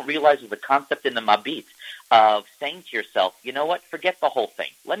 People don't realize there's a concept in the Mabit of saying to yourself, you know what, forget the whole thing.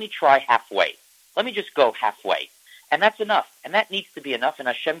 Let me try halfway. Let me just go halfway. And that's enough. And that needs to be enough, and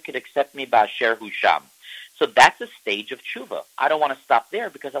Hashem could accept me ba'asher hu sham. So that's a stage of tshuva. I don't want to stop there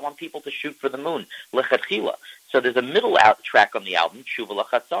because I want people to shoot for the moon, lechatchila. So there's a middle track on the album, Tshuva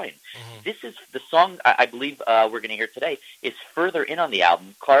Lechatzayin. This is the song I believe we're going to hear today is further in on the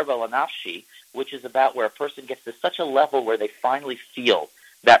album, Karva Lanafshi, which is about where a person gets to such a level where they finally feel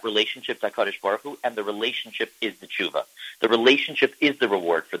that relationship to HaKadosh Baruch Hu, and the relationship is the tshuva. The relationship is the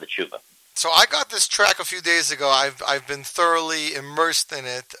reward for the tshuva. So I got this track a few days ago. I've been thoroughly immersed in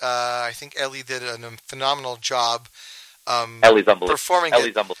it. I think Ellie did a phenomenal job performing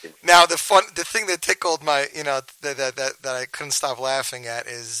Ellie's it. Unbelievable. Now the thing that tickled my, that I couldn't stop laughing at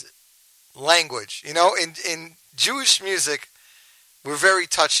is language. In Jewish music, we're very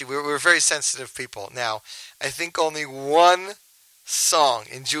touchy. We're very sensitive people. Now, I think only one song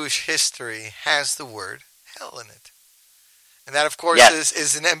in Jewish history has the word hell in it. And that, of course,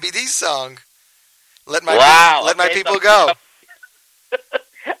 is an MBD song. Let my people go.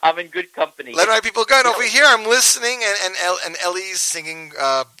 I'm in good company. Let my people go. And over here, I'm listening, and Ellie's singing.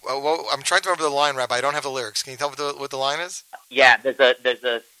 I'm trying to remember the line, Rabbi. I don't have the lyrics. Can you tell me what the line is? Yeah, there's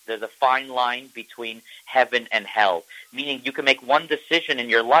a fine line between heaven and hell. Meaning, you can make one decision in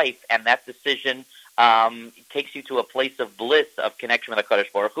your life, and that decision takes you to a place of bliss, of connection with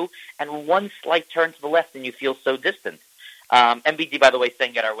HaKadosh Baruch Hu, and one slight turn to the left, and you feel so distant. MBD, by the way,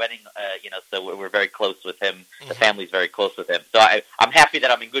 sang at our wedding, so we're very close with him. The family's very close with him. So I'm happy that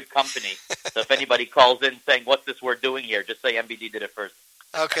I'm in good company. So if anybody calls in saying, what's this word doing here, just say MBD did it first.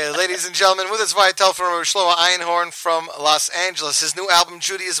 Okay, ladies and gentlemen, with us via telephone, Rabbi Shlomo Einhorn from Los Angeles. His new album,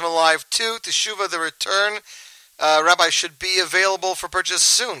 Judaism Alive 2, Teshuvah, The Return, Rabbi, should be available for purchase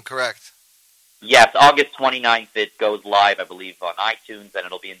soon, correct? Yes, August 29th it goes live, I believe, on iTunes, and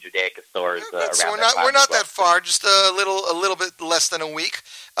it'll be in Judaica stores around so that time. We're not that far, just a little bit less than a week.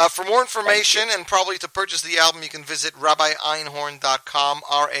 For more information and probably to purchase the album, you can visit rabbieinhorn.com,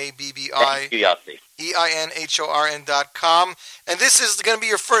 RABBIEINHORN.com. And this is going to be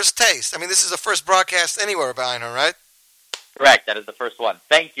your first taste. I mean, this is the first broadcast anywhere, Rabbi Einhorn, right? Correct, that is the first one.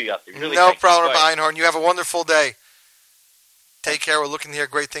 Thank you, Yossi. Really, no problem, Rabbi Einhorn. You have a wonderful day. Take care. We're looking to hear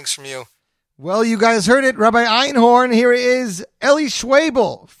great things from you. Well, you guys heard it. Rabbi Einhorn. Here is Eli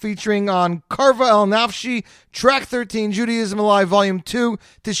Schwebel featuring on Karva El Nafshi, track 13, Judaism Alive, Volume 2,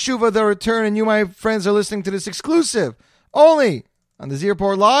 Teshuvah, The Return. And you, my friends, are listening to this exclusive only on the Z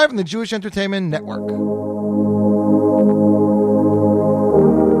Report Live and the Jewish Entertainment Network.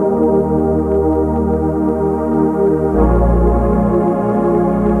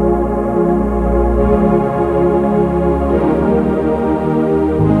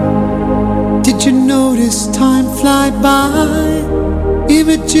 Did you notice time fly by?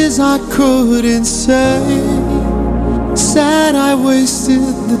 Images I couldn't say. Sad I wasted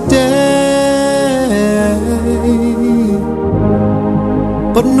the day.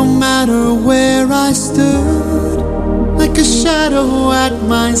 But no matter where I stood, like a shadow at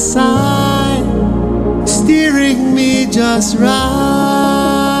my side, steering me just right.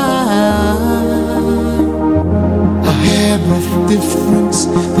 A hairbreadth difference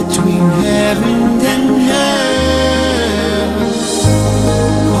between heaven and hell.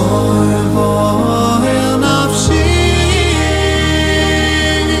 Korvoel nafshi,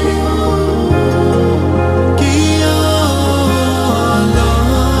 ki Allah.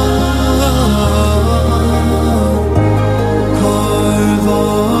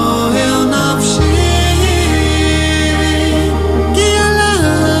 Korvoel nafshi, ki Allah,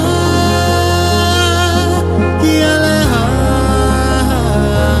 ki Allah.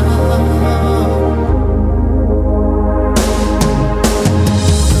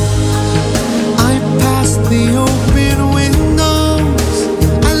 I passed the open windows.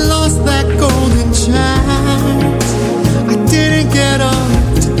 I lost that golden chance. I didn't get up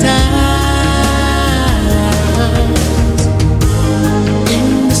to dance. In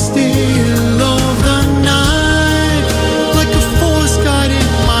the still of the night, like a force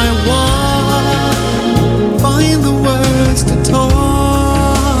guiding my walk, find the words to talk.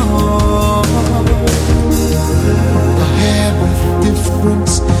 A hairbreadth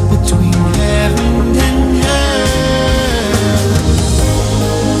difference between heaven and hell.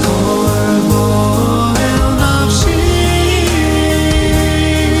 Korvoel nafshi,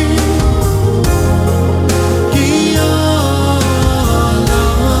 ki Allah.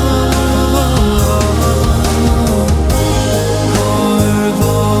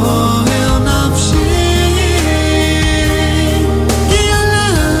 Korvoel nafshi, ki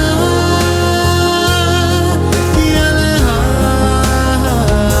Allah, ki Allah. Korvoel nafshi,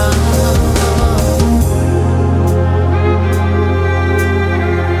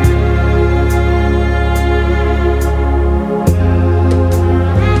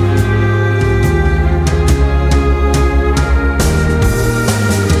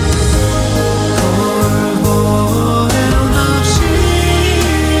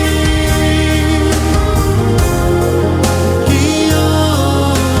 ki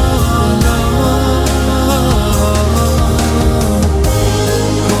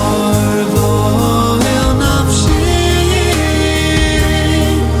Allah. Korvoel nafshi,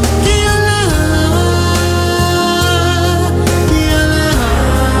 ki Allah, ki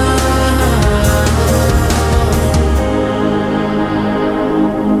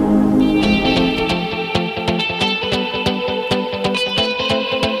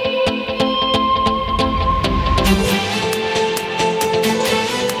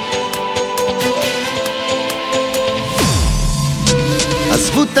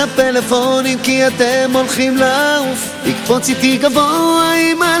עזבו את הפלאפונים כי אתם הולכים לעוף, לקפוץ איתי גבוה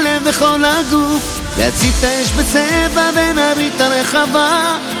עם הלב וכל הגוף, להציב את האש בצבע ונריץ את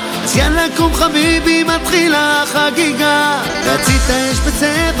הרחבה. אז יאללה קום חביבי, מתחילה החגיגה. להציב את האש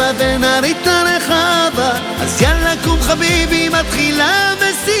בצבע ונריץ את הרחבה. אז יאללה קום חביבי, מתחילה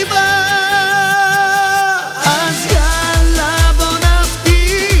מסיבה. אז יאללה בוא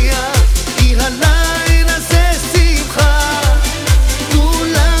נפתיע, כי הלילה זה שמחה.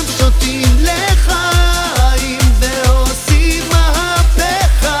 כולם שותים לחיים ועושים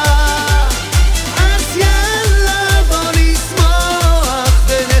מהפכה. אז יאללה בוא נשמוח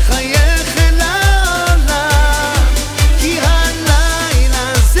ונחייך אל העולם, כי הלילה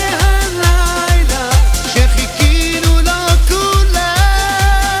זה הלילה שחיכינו לו כולם.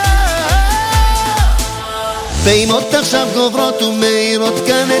 פעימות עכשיו גוברות ומאירות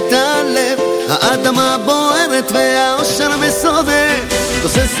כאן את הלב, האדמה בוערת והאושר מסובב,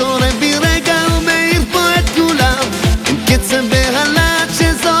 נושא שורם ברגע ומאיר פה את כולם, עם קצב והלהט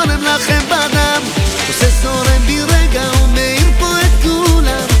שזורם לכם בדם. נושא שורם ברגע ומאיר פה את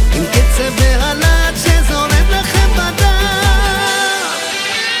כולם, עם קצב והלהט שזורם לכם בדם.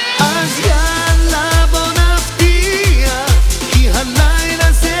 אז יאללה בוא נפתיע, כי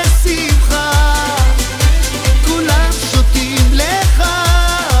הלילה זה שמחה. כולם שותים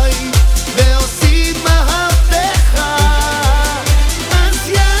לחיים ועושים מהפכה. אז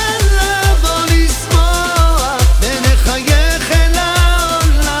יאללה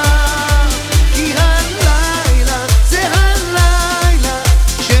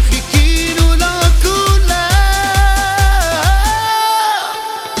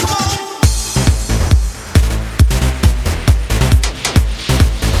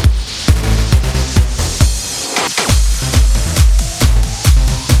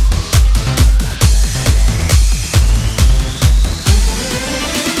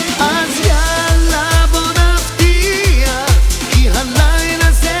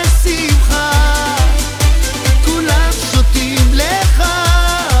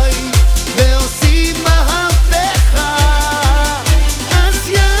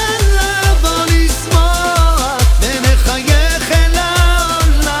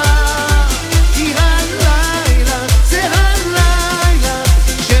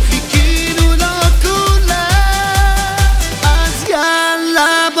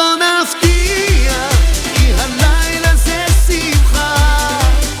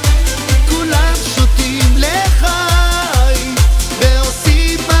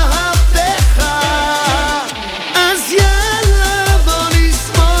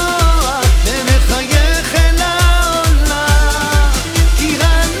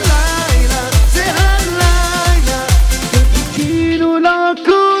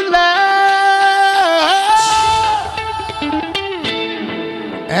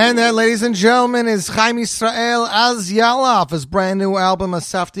And that, ladies and gentlemen, is Chaim Israel Az Yala off his brand new album,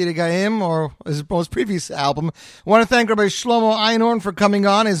 Asafti Regaim, or his most previous album. I want to thank Rabbi Shlomo Einhorn for coming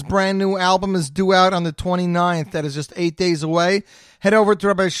on. His brand new album is due out on the 29th. That is just 8 days away. Head over to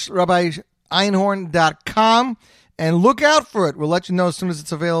rabbieinhorn.com and look out for it. We'll let you know as soon as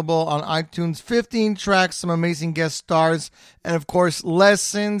it's available on iTunes. 15 tracks, some amazing guest stars, and of course,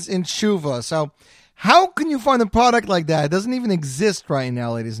 lessons in tshuva. So, how can you find a product like that? It doesn't even exist right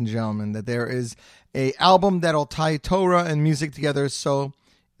now, ladies and gentlemen, that there is a album that'll tie Torah and music together so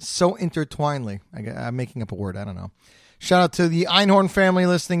intertwinedly. I'm making up a word. I don't know. Shout out to the Einhorn family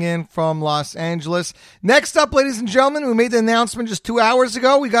listening in from Los Angeles. Next up, ladies and gentlemen, we made the announcement just 2 hours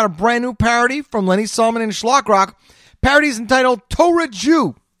ago. We got a brand new parody from Lenny Solomon and Shlock Rock. Parody is entitled Torah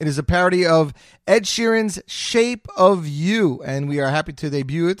Jew. It is a parody of Ed Sheeran's Shape of You, and we are happy to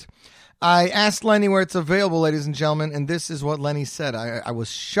debut it. I asked Lenny where it's available, ladies and gentlemen, and this is what Lenny said. I was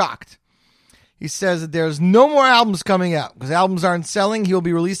shocked. He says that there's no more albums coming out because albums aren't selling. He'll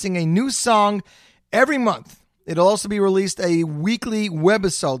be releasing a new song every month. It'll also be released a weekly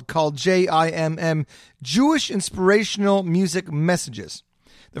webisode called JIMM, Jewish Inspirational Music Messages.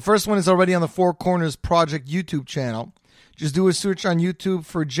 The first one is already on the Four Corners Project YouTube channel. Just do a search on YouTube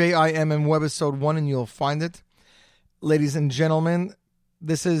for JIMM webisode 1 and you'll find it. Ladies and gentlemen,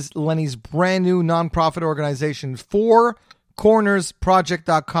 this is Lenny's brand new nonprofit organization,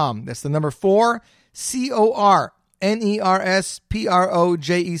 fourcornersproject.com. That's the number 4,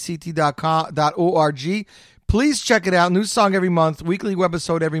 CORNERSPROJECT.org. Please check it out. New song every month, weekly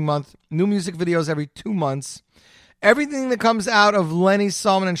webisode every month, new music videos every 2 months. Everything that comes out of Lenny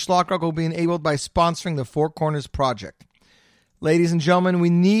Solomon and Shlock Rock will be enabled by sponsoring the Four Corners Project. Ladies and gentlemen,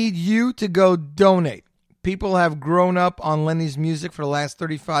 we need you to go donate. People have grown up on Lenny's music for the last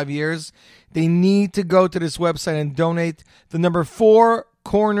 35 years. They need to go to this website and donate. The number 4,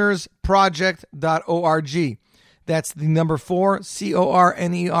 cornersproject.org. That's the number 4,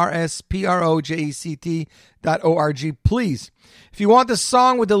 CORNERSPROJECT.org. Please, if you want the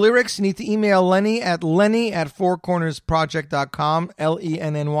song with the lyrics, you need to email Lenny at fourcornersproject.com,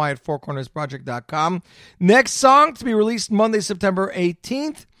 LENNY at fourcornersproject.com. Next song to be released Monday, September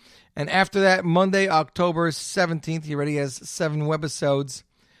 18th. And after that, Monday, October 17th, he already has 7 webisodes.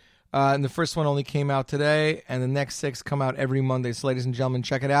 And the first one only came out today, and the next 6 come out every Monday. So, ladies and gentlemen,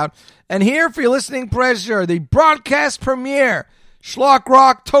 check it out. And here for your listening pleasure, the broadcast premiere, Shlock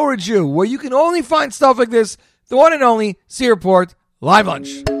Rock Torah Jew, where you can only find stuff like this, the one and only Z Report Live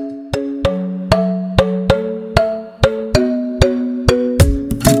Lunch.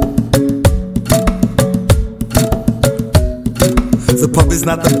 The pub is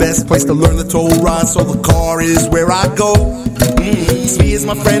not the best place to learn the Torah, so the car is where I go. Tzvi is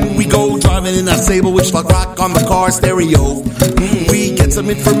my friend, we go driving in our Sable with Shlock Rock on the car stereo. We get some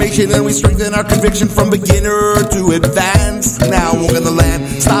information and we strengthen our conviction from beginner to advanced. Now walk in the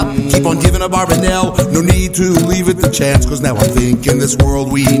land, stop, keep on giving up Barbanel. No need to leave it to chance, cause now I'm thinking this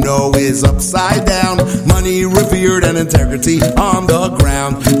world we know is upside down. Money revered and integrity on the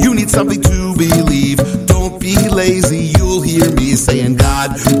ground. You need something to believe, don't be lazy. You'll hear me saying,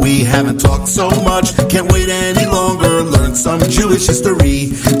 God, we haven't talked so much, can't wait any longer, learn some Jewish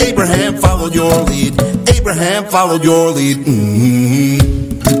history. Abraham followed your lead, Abraham followed your lead.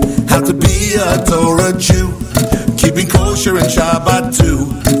 How to be a Torah Jew, keeping kosher and Shabbat too.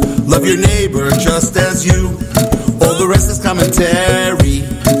 Love your neighbor just as you. All the rest is commentary.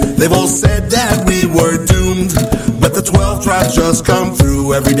 They've all said that we were doomed, but the 12 tribes just come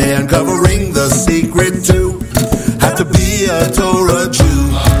through every day, uncovering the secret too. How to be a Torah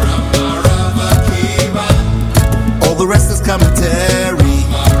Jew. All the rest is commentary.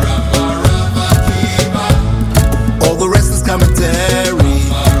 All the rest is commentary.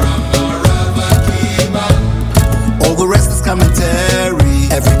 All the rest is commentary.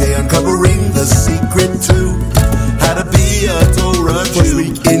 Every day uncovering the secret too. How to be a Torah Jew. First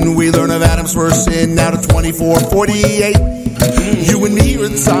week in, we learn of Adam's first sin, now to 24:48. You and me are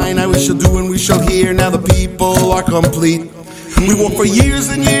the sign, we shall do and we shall hear. Now the people are complete. We walk for years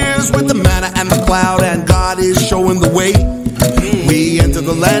and years with the manna and the cloud, and God is showing the way. We entered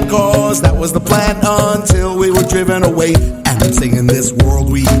the land cause that was the plan until we were driven away. And I'm singing this world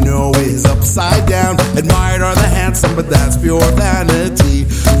we know is upside down. Admired are the handsome, but that's pure vanity.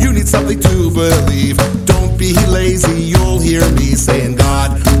 You need something to believe, don't be lazy. You'll hear me saying,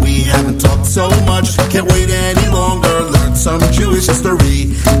 God, we haven't talked so much, can't wait any longer, learn some Jewish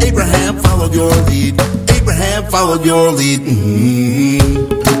history. Abraham followed your lead, Abraham followed your lead.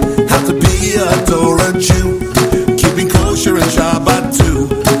 How to be a Torah Jew, keeping kosher and Shabbat too.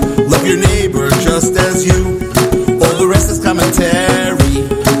 Love your neighbor just as you. All the rest is commentary.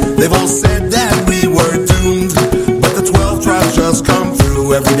 They've all said that we were doomed, but the 12 tribes just come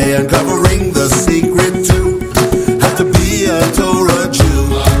through every day uncovering the secret to have to be a Torah Jew.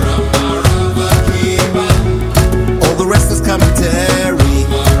 All the rest is commentary.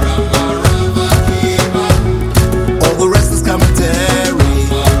 All the rest is commentary.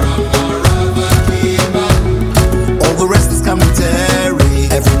 All the rest is commentary.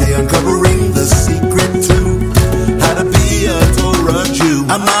 Every day uncovering the secret to how to be a Torah Jew.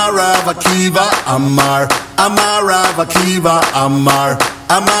 Amar Rav Akiva, Amar Rav Akiva, Amar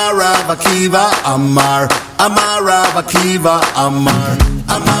Rav Akiva, Amar Rav Akiva,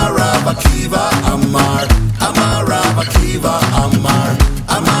 Amar Rav Akiva, Amar Rav Akiva,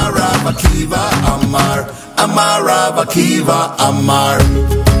 Amar Rav Akiva, Amar Rav Akiva, Amar.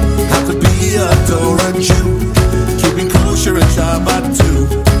 Have to be a Torah Jew, keeping kosher and Shabbat too.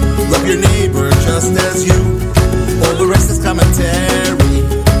 Love your neighbor just as you. All the rest is commentary.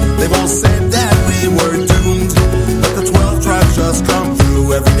 They've all said that we were doomed, but the 12 tribes just come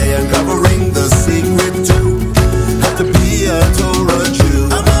through every day uncovering the secret to have to be a Torah Jew.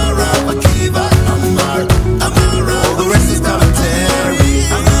 Amar Rav Akiva, Amar Rav. All the rest is commentary.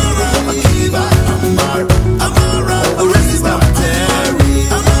 Amar Rav Akiva, Amar Rav. All the rest is commentary.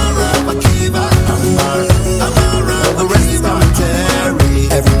 Amar Rav Akiva, Amar Rav. All the rest is commentary.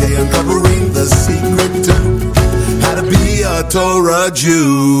 Every day uncovering the secret to how to be a Torah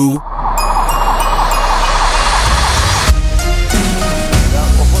Jew.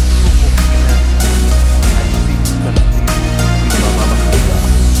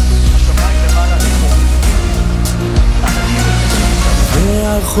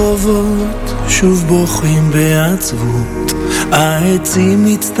 הרחובות שוב בוכים בעצבות, העצים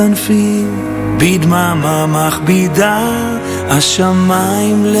מצטנפים בדממה מכבידה,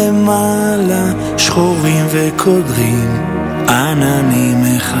 השמיים למעלה שחורים וקודרים, עננים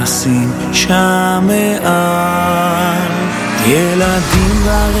מכסים שם מעל. ילדים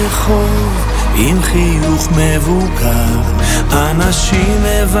ברחוב עם חיוך מבוגר, אנשים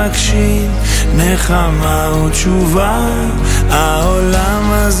מבקשים נחמה ותשובה,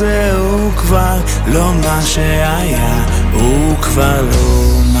 העולם הזה הוא כבר לא מה שהיה, הוא כבר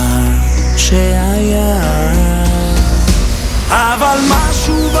לא מה שהיה. אבל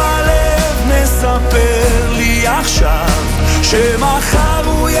משהו בלב מספר לי עכשיו שמחר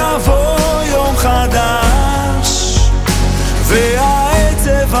הוא יבוא יום חדש,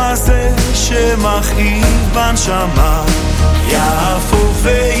 והעצב הזה שמכאיב בנשמה יהפוך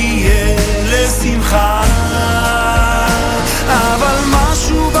ויהיה לשמחה. אבל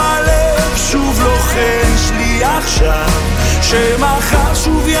משהו בלב שוב לוחש לי עכשיו שמחר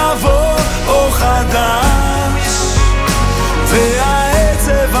שוב יבוא אור חדש,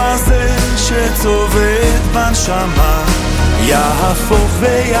 והעצב הזה שצובט בנשמה יהפוך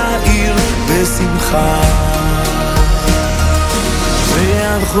ויעיר בשמחה.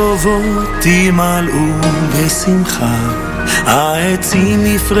 והרחובות ימלאו בשמחה, העצים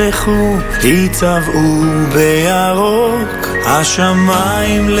יפרחו, יצבעו בירוק,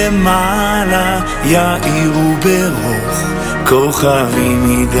 השמיים למעלה יאירו ברוך,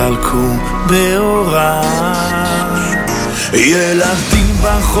 כוכבים ידלקו באורה. ילדים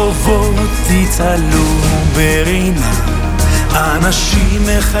ברחובות יצעלו ברינה, אנשים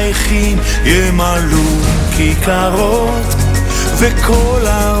מחייכים ימלאו כיכרות, וכל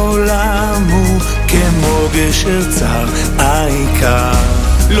העולם הוא כמו גשר צר, העיקר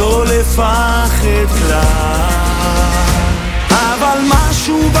לא לפחד כלל. אבל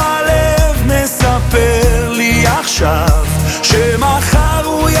משהו בלב מספר לי עכשיו שמחר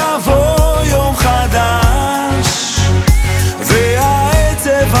הוא יבוא יום חדש,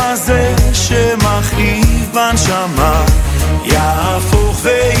 והעצב הזה שמכאיב בנשמה יהפוך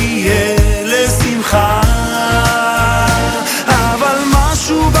ויהיה לשמחה. אבל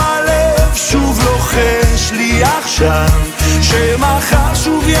משהו בלב שוב לוחש לי עכשיו שמחר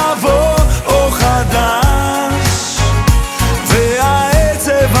שוב יבוא אור חדש,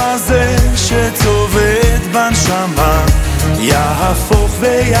 והעצב הזה שצובט בנשמה יהפוך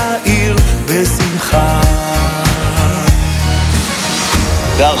ויעיר בשמחה.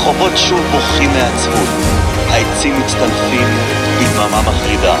 והרחובות שוב בוכים מעצבות, העצים מצטנפים בדממה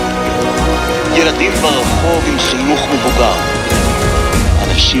מחרידה, ילדים ברחוב עם חינוך מבוגר,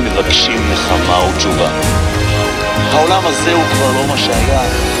 אנשים מבקשים נחמה ותשובה. העולם הזה הוא כבר לא מה שהיה,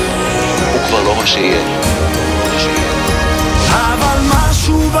 הוא כבר לא מה שיהיה. אבל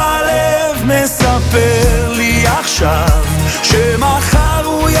משהו בלב מספר לי עכשיו שמחר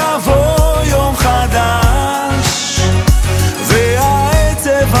הוא יבוא יום חדש,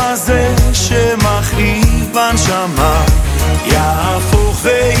 והעצב הזה שמכאיב בנשמה יהפוך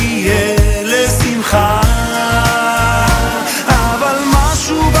ויהיה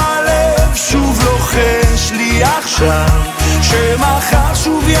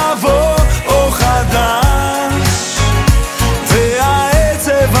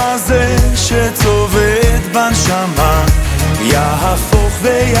שצובט בנשמה יהפוך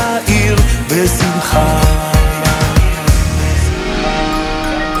ויעיר בשמחה.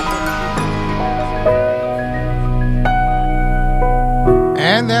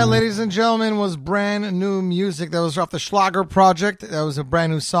 And that, ladies and gentlemen, was brand new music. That was off the Schlager Project. That was a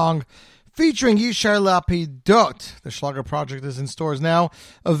brand new song featuring Yishai Lapidot. The Schlager Project is in stores now,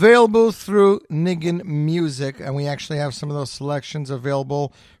 available through Niggin Music. And we actually have some of those selections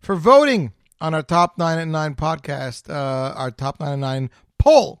available for voting on our Top 9 at 9 podcast, our Top 9 at 9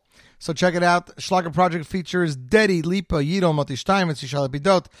 poll. So check it out. Schlager Project features Dedi, Lipa, Yido, Moti Steinmetz, Yishai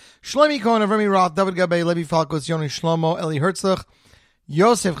Lapidot, Shlomi Cohen, Avrami Roth, David Gabay, Levi Falkos, Yoni Shlomo, Eli Herzlich,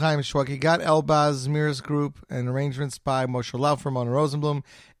 Yosef Chaim Shwaki, Gat Elbaz, Miras Group, and arrangements by Moshe Laufer, Mona Rosenblum,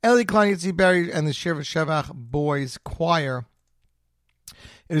 Eli Klein, Yitzi Berry, and the Sheva Shevach Boys Choir.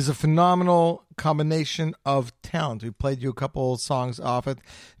 It is a phenomenal combination of talent. We played you a couple songs off it.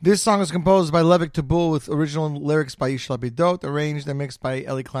 This song is composed by Levik Tabul with original lyrics by Yishai Lapidot, arranged and mixed by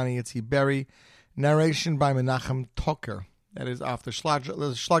Eli Klein and Yitzi Berry, narration by Menachem Toker. That is off the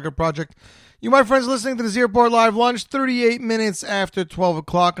Schlager Project. You, my friends, listening to the Zierport Live Lunch, 38 minutes after 12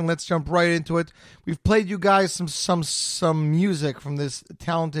 o'clock, and let's jump right into it. We've played you guys some music from this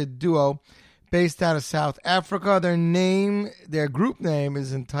talented duo based out of South Africa. Their group name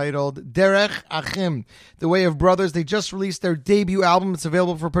is entitled Derech Achim, The Way of Brothers. They just released their debut album. It's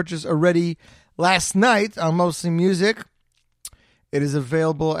available for purchase already last night on Mostly Music. It is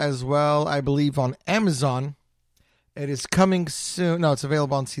available as well, I believe, on Amazon. It is coming soon. No, it's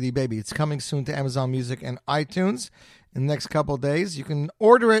available on CD Baby. It's coming soon to Amazon Music and iTunes in the next couple of days. You can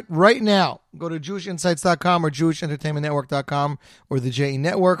order it right now. Go to JewishInsights.com or JewishEntertainmentNetwork.com or the JE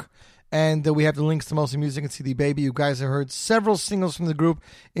Network. And we have the links to Mostly Music and CD Baby. You guys have heard several singles from the group,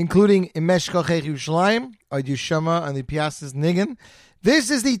 including Imesh Kochech Yerushalayim, Od Yushama, and the Piastas Niggin. This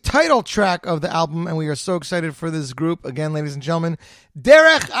is the title track of the album, and we are so excited for this group. Again, ladies and gentlemen,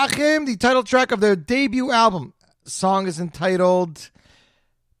 Derech Achim, the title track of their debut album. Song is entitled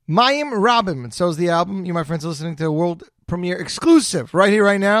Mayim Rabim, and so is the album. You, my friends, are listening to a world premiere exclusive right here,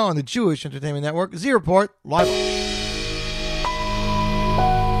 right now on the Jewish Entertainment Network. Z Report, live.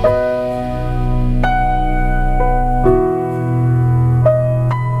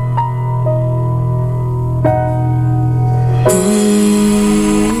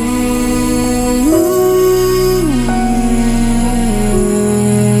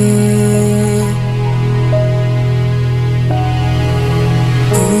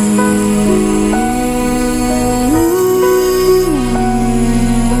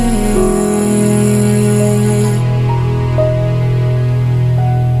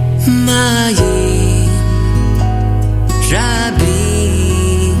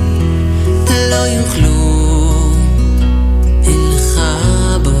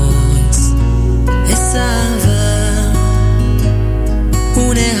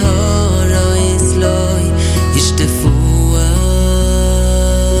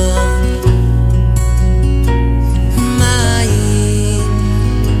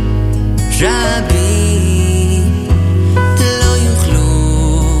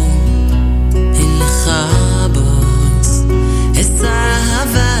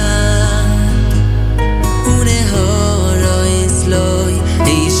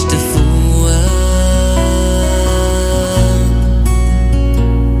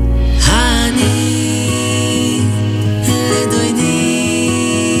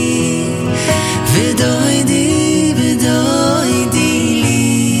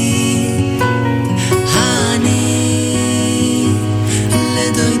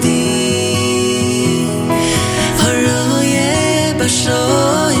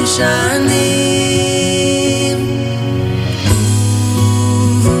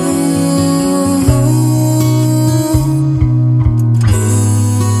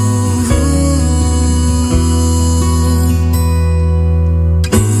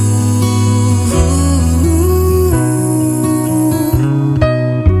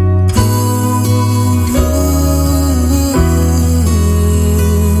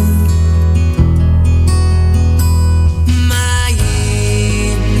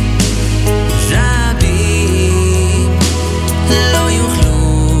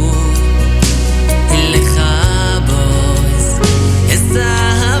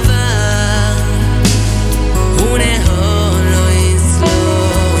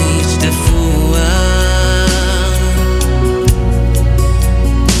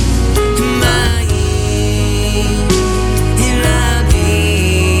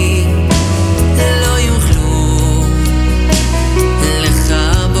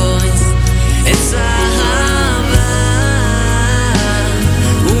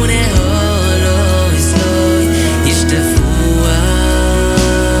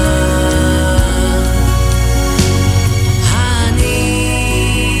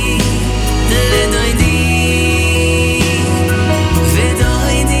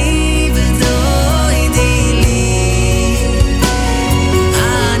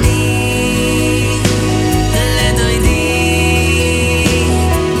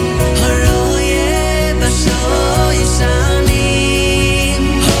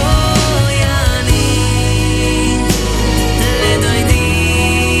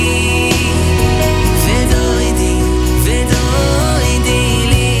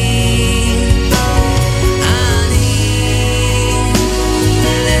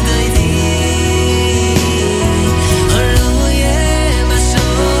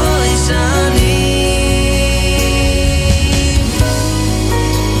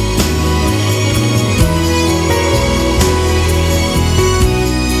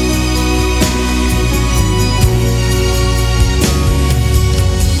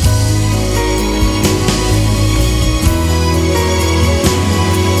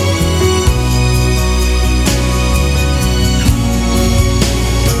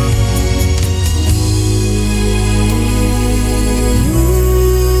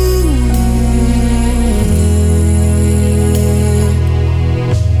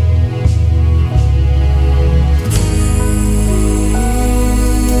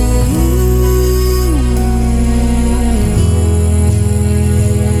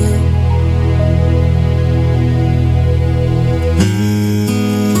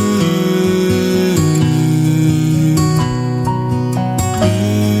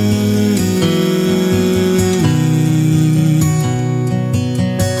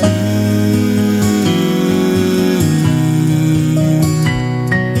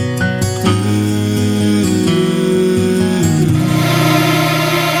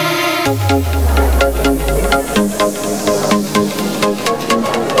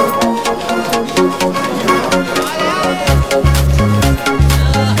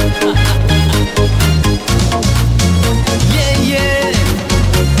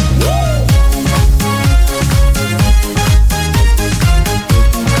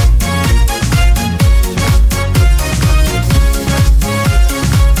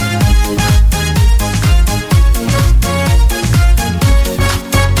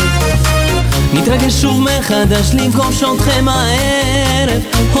 מתרגש שוב מחדש לפגוש אתכם הערב,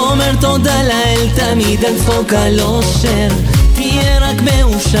 אומר תודה לאל תמיד על צחוק על אושר, תהיה רק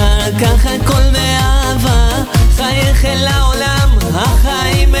מאושר, ככה הכל באהבה, חייך אל העולם,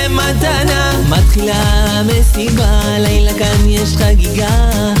 החיים הם מתנה, מתחילה המסיבה, לילה כאן יש חגיגה,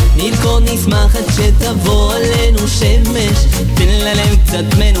 נרקוד נשמח עד שתבוא עלינו שמש, תן ללב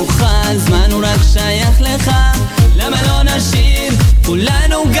קצת מנוחה, הזמן הוא רק שייך לך, למה לא נשאיר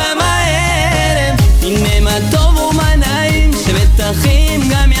כולנו גם הערב, הנה מה טוב ומה נעים, שבטחים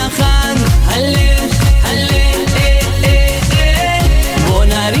גם יחד, הלב, הלב, בוא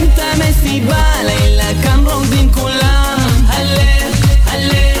נרים את המסיבה, לילה כאן רוקדים כולם, הלב,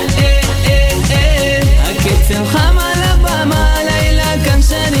 הלב, הקצב חם על הבמה, לילה כאן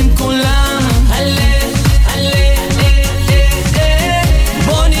שרים כולם, הלב, הלב,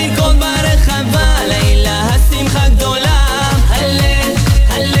 בוא נרקוד ברחבה, לילה השמחה גדולה, הלב,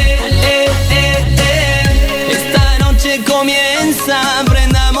 הלב, esta noche comienza,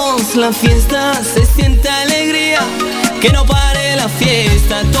 prendamos la fiesta, se siente alegría, que no pare la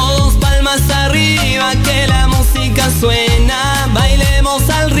fiesta, todos palmas arriba, que la música suena, bailemos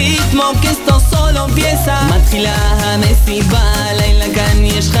al ritmo, que esto solo empieza, מתחילה המסיבה, לילה כאן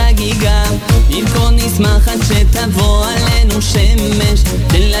יש חגיגה, נרקוד נשמח עד שתבוא עלינו שמש,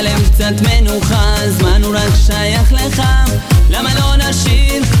 תן ללב קצת מנוחה, הזמן הוא רק שייך לך, למה לא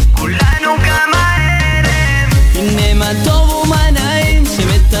נשאיר כולנו גם הערב, הנה מה טוב ומה נעים,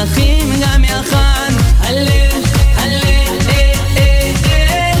 שבטחים גם יחד, הלב, הלב,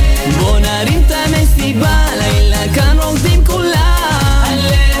 בוא נרים את המסיבה, לילה כאן רוקדים כולם,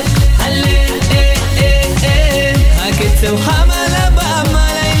 הלב, הלב, הקצב חם על הבמה,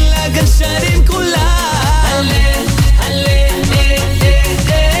 לילה כאן שרים כולם, הלב, הלב,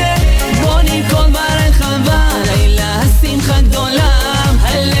 בוא נרקוד ברחבה, לילה השמחה גדולה,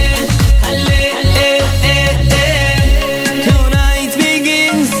 הלב, הלב, tonight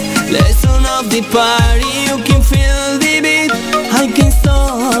begins, lesson of the party, you can feel the beat, I can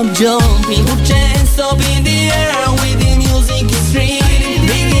stop jumping, put your hands up in the air, with the music is free,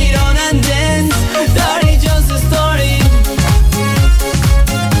 bring it on and dance, that is just a story.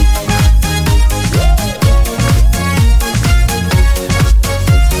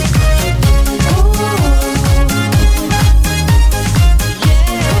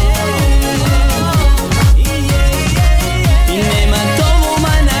 הנה מה טוב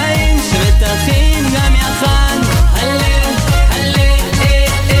ומה נעים, שבטחים גם יחד, הלב, הלב,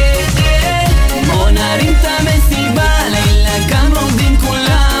 בוא נרים את המסיבה, לילה כאן רוקדים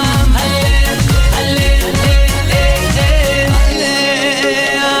כולם, הלב, הלב,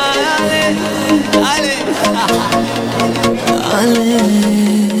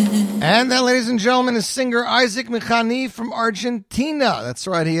 And that, ladies and gentlemen, is singer Isaac Mechani from Argentina. That's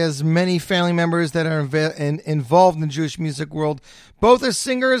right, he has many family members that are involved in the Jewish music world, both as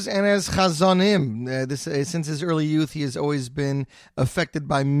singers and as chazonim. Since his early youth, he has always been affected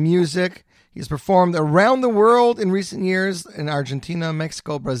by music. He's performed around the world in recent years in Argentina,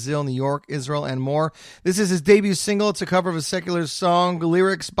 Mexico, Brazil, New York, Israel, and more. This is his debut single. It's a cover of a secular song,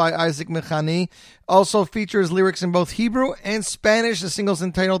 lyrics by Isaac Mechani. Also features lyrics in both Hebrew and Spanish. The single's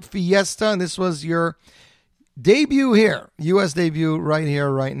entitled Fiesta, and this was your debut here, U.S. debut right here,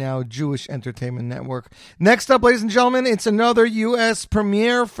 right now, Jewish Entertainment Network. Next up, ladies and gentlemen, it's another U.S.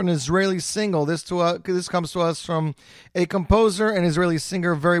 premiere for an Israeli single. This comes to us from a composer and Israeli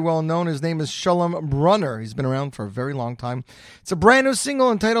singer very well known. His name is Shalom Brunner. He's been around for a very long time. It's a brand new single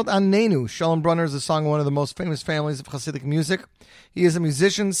entitled Anenu. Shalom Brunner is a song of one of the most famous families of Hasidic music. He is a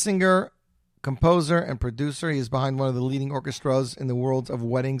musician, singer, composer, and producer. He is behind one of the leading orchestras in the world of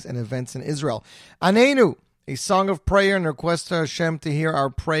weddings and events in Israel. Anenu, a song of prayer and request to Hashem to hear our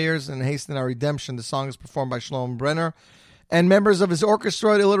prayers and hasten our redemption. The song is performed by Shalom Brunner and members of his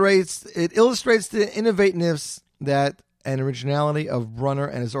orchestra. It illustrates the innovativeness and originality of Brunner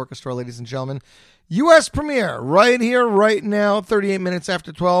and his orchestra, ladies and gentlemen. U.S. premiere right here, right now, 38 minutes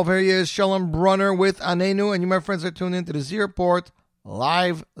after 12. Here he is, Shalom Brunner with Anenu, and you, my friends, are tuned into the Z Report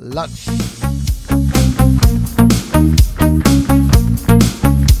Live Lunch.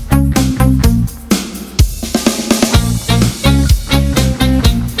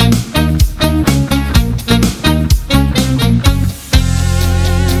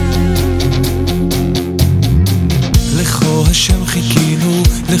 השם חיכינו,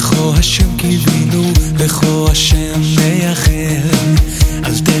 לכו השם קיווינו, לכו השם נייחל,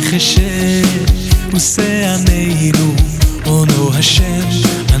 אל תחשב ושעננו, עונו השם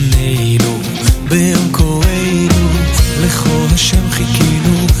עננו, ביום קוראנו, לכו השם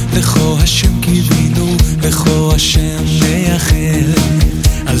חיכינו, לכו השם קיווינו, לכו השם נייחל,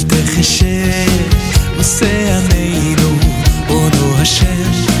 אל תחשב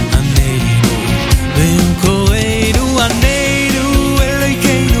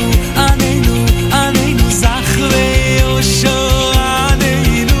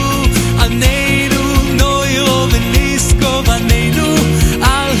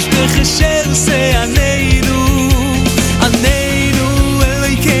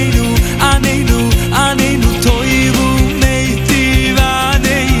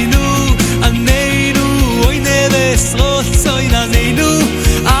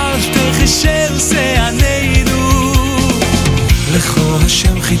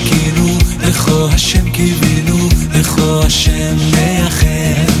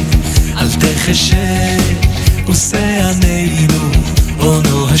תחשה עושה ענינו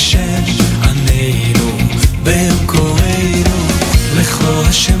עונו השם ענינו ביום קוראינו לכו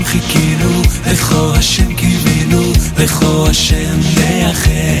השם חיכינו לכו השם קיווינו לכו השם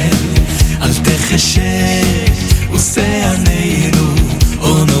נייחל אל תחשה עושה ענינו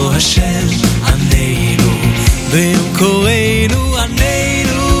עונו השם ענינו ביום קוראינו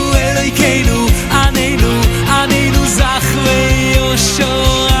ענינו אלוהינו ענינו ענינו זך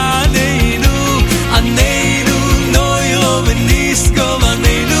ויושר ענינו ענינו נוירו וניסקוב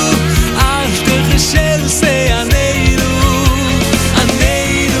ענינו אל תחשה עושה ענינו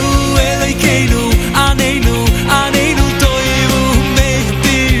ענינו אלוהינו ענינו ענינו תוירו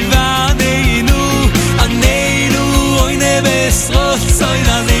מכתיב ענינו ענינו אוי נבס רוצוין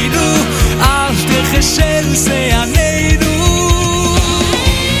ענינו אל תחשה עושה ענינו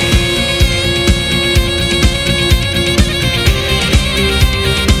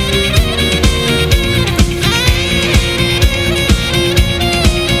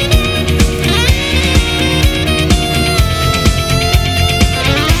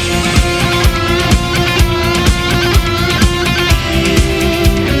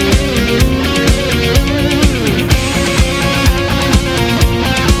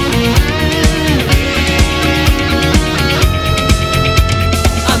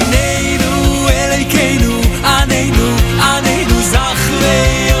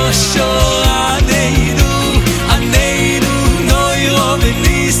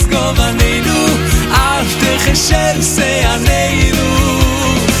של שענינו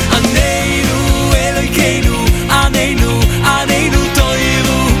ענינו אלוהינו ענינו ענינו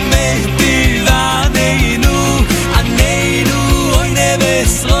תוירו מכתיב ענינו ענינו אוי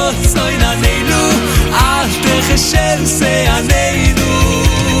נבס רוצוין ענינו אל תחשל שענינו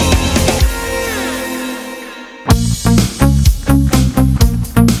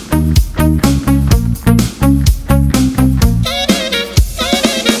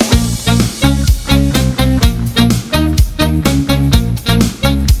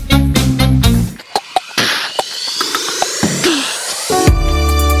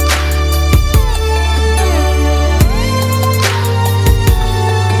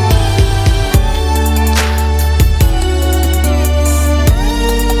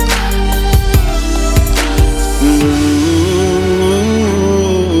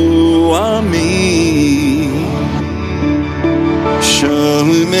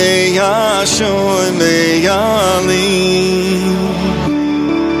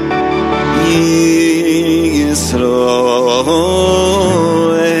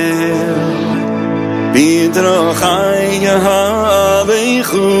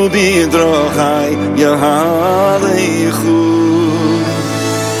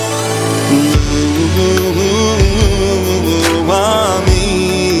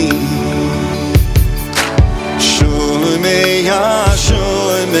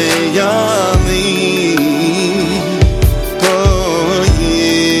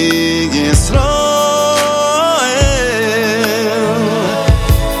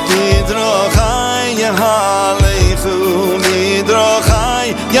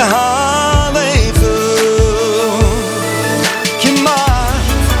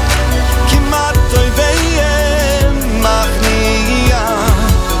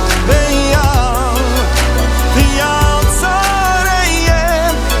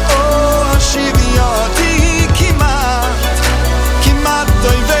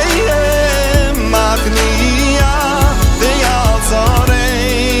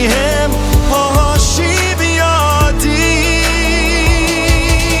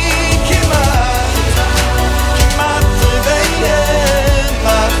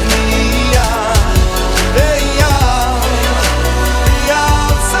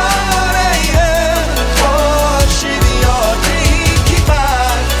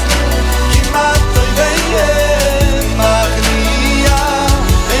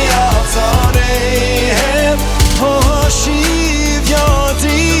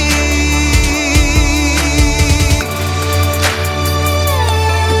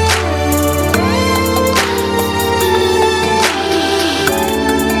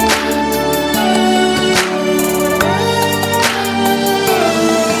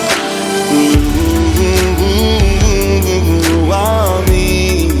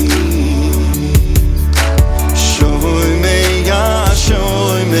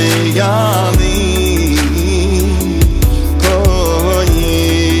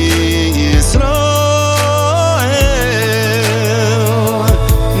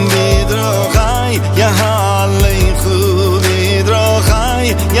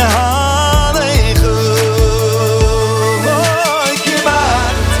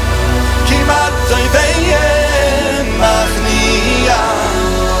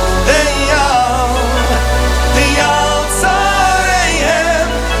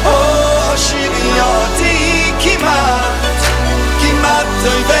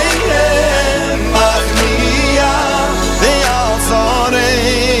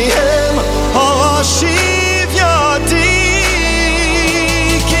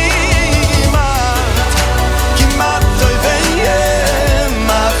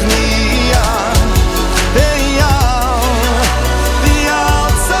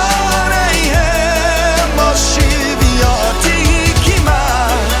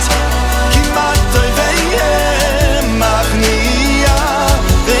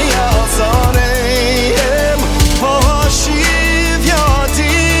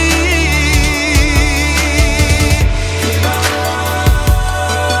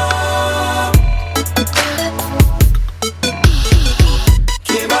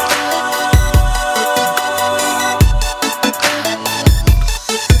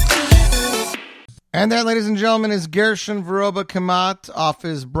And that, ladies and gentlemen, is Gershon Veroba Kemat off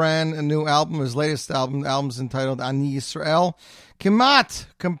his brand new album, his latest album. The album's entitled Ani Yisrael. Kemat,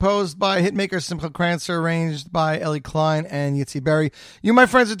 composed by hitmaker Simcha Kranzer, arranged by Eli Klein and Yitzi Berry. You, my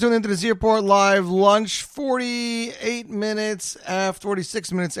friends, are tuned into the Z Report Live Lunch. 46 minutes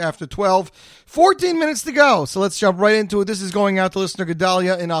after 12. 14 minutes to go. So let's jump right into it. This is going out to listener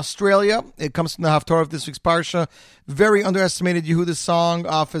Gedalia in Australia. It comes from the Haftorah of this week's Parsha. Very underestimated Yehuda song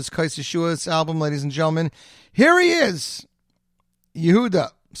off his Kais Yeshua's album, ladies and gentlemen. Here he is, Yehuda.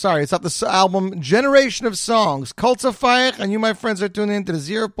 Sorry, it's off the album Generation of Songs. Kultz Afayach, and you, my friends, are tuning into the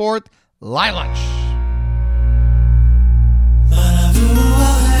Z Report Live Lunch.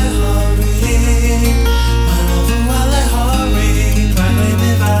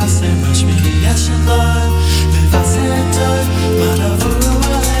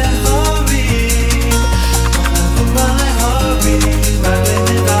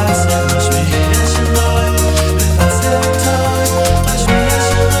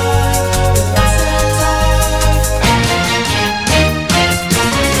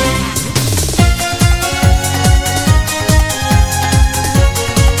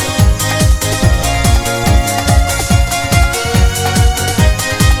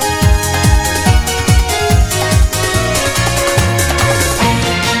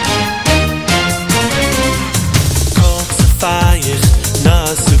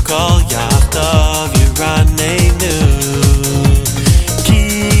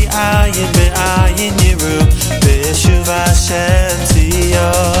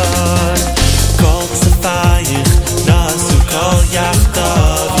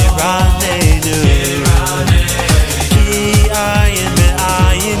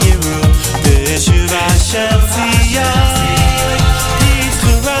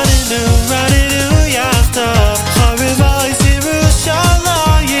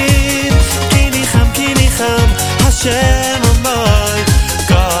 Hashem Amay,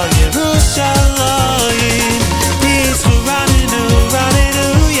 Ga Yerushalayim, Yisrael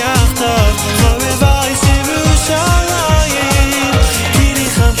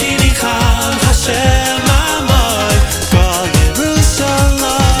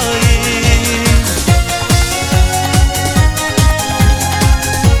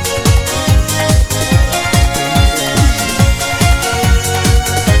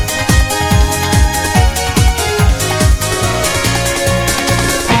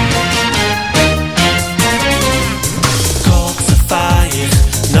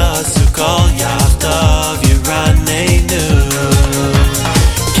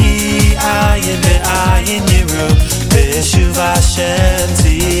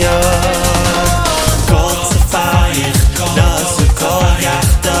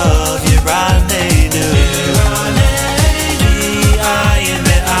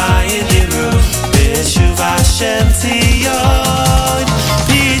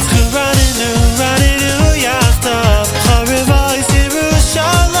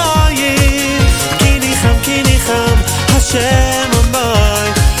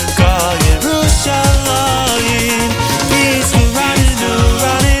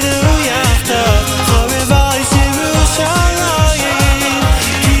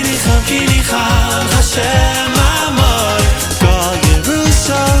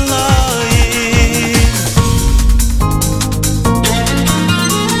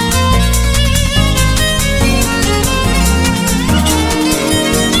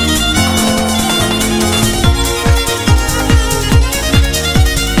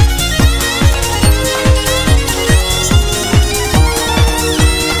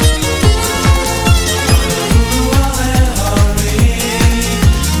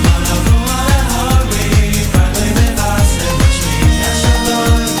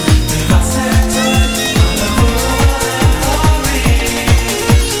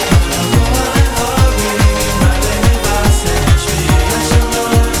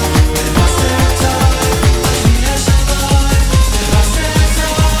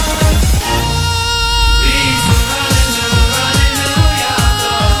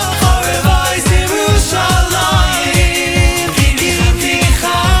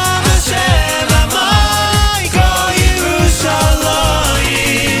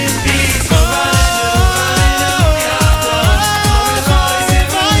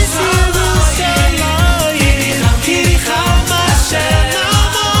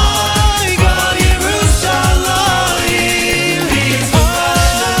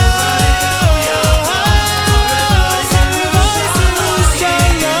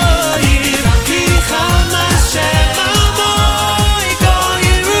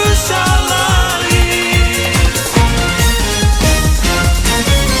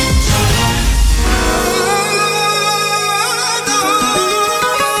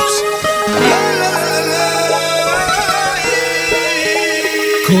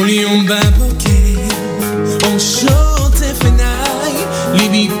כל יום בבוקר אור שוטף עיניי,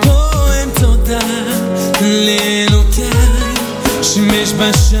 ליבי פועם תודה לאלוקיי. שמש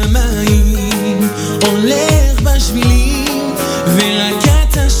בשמיים הולך בשבילים, ורק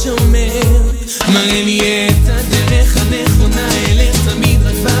אתה שומר מראה לי את הדרך הנכונה אלך תמיד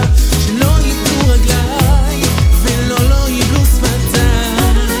רק בה, שלא ייפלו רגליי ולא ייפלו שפתיי.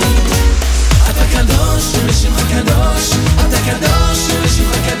 אתה קדוש ושמך קדוש, אתה קדוש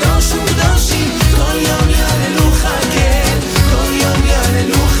ושמך קדוש וקדושים, כל יום יעללוך, כן, כל יום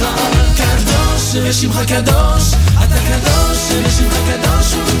יעללוך. קדוש ושמך קדוש, אתה קדוש ושמך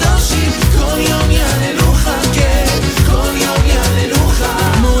קדוש וקדושים, כל יום יעללוך, כן, כל יום יעללוך.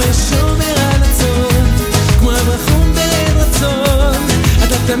 כמו שומר על הצאן, כמו אברהם בעת רצון,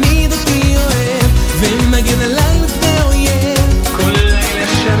 אתה תמיד אותי אוהב ומגן עליי מפני אויב. כל לילה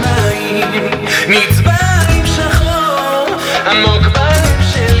שמיים נצבע עם שחור, עמוק בלב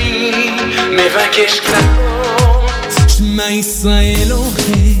שלי מבקש קלטות. שמע ישראל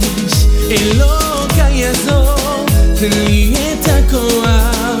לוחש, אלוקי יעזור, תן לי את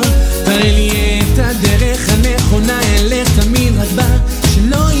הכוח, תראה לי את הדרך הנכונה, אלך תמיד רק בה,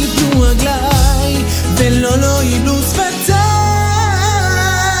 שלא ייפלו רגליי ולא ייפלו שפתיי.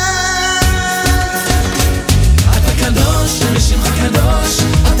 אתה קדוש ושמך קדוש,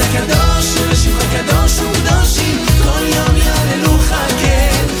 אתה קדוש ושמך קדוש וקדושים, כל יום יעללוך,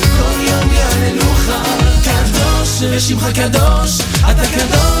 כן, כל יום יעללוך. קדוש ושמך קדוש, אתה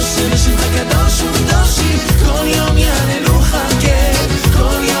קדוש ושמך קדוש וקדושים, כל יום יעללוך, כן,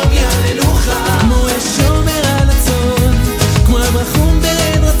 כל יום יעללוך. כמו שומר על הצאן, כמו אברהם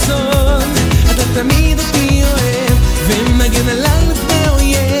בעת רצון, אתה תמיד אותי אוהב ומגן עליי מפני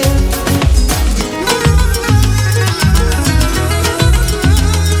אויב.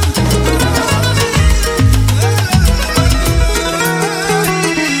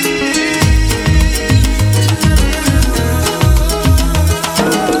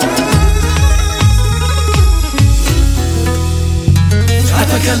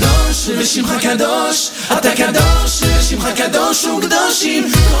 קדוש ושמך קדוש, אתה קדוש ושמך קדוש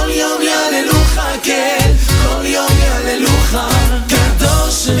וקדושים, כל יום יעללוך, כן, כל יום יעללוך.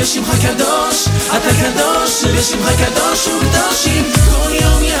 קדוש ושמך קדוש, אתה קדוש ושמך קדוש וקדושים, כל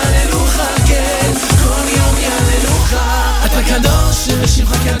יום יעללוך, כן, כל יום יעללוך. אתה קדוש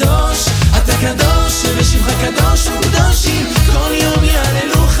ושמך קדוש, אתה קדוש ושמך קדוש וקדושים, כל יום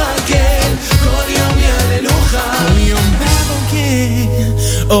יעללוך, כן, כל יום יעללוך. כל יום בבוקר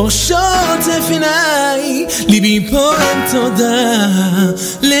אור שוטף עיניי, ליבי פועם תודה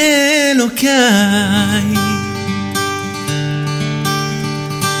לאלוקיי.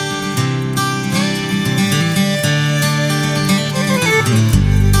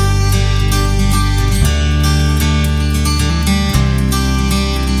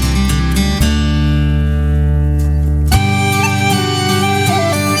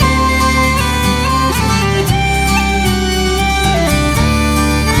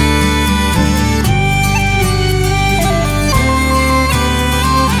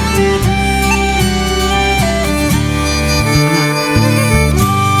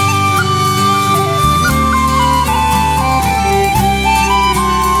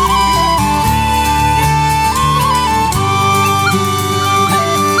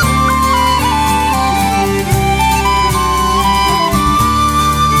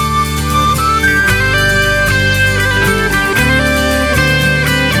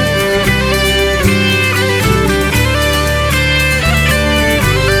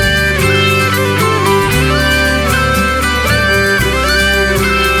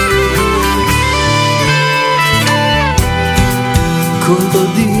 כל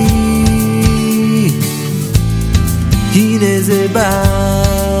דודי, הנה זה בא,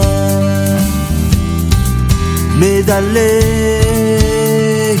 מדלג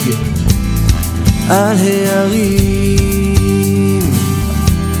על הערים,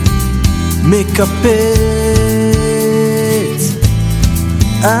 מקפץ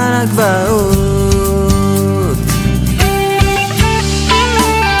על הגבעות.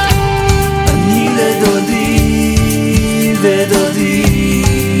 אני לדודי ודודי,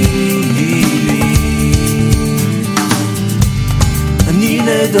 אני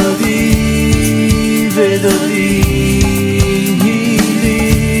לדודי ודודי,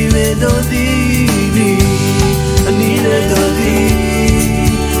 ודודי, אני לדודי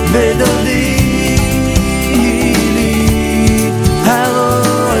ודודי,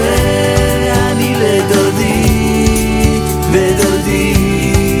 הרואה אני לדודי ודודי,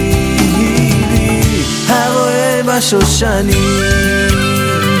 הרואה בשושנים.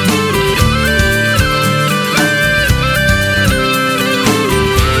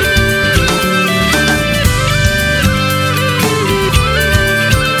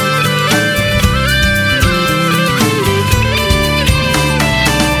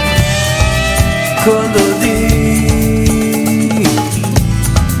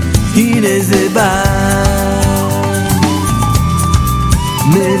 הנה זה בא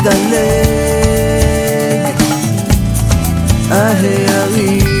מדלג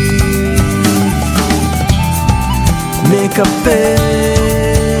ההרים מקפץ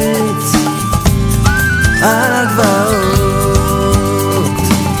על הגבעות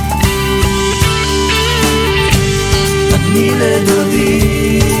אני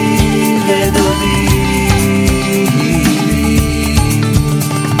לדודי לדודי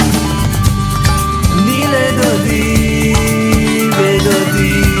אני לדודי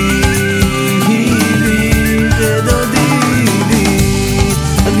ודודי ודודי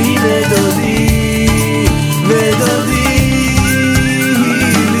אני לדודי ודודי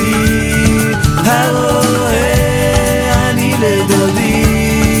הרואה אני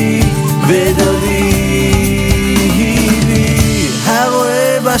לדודי ודודי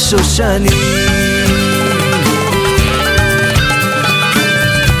הרואה בשושנים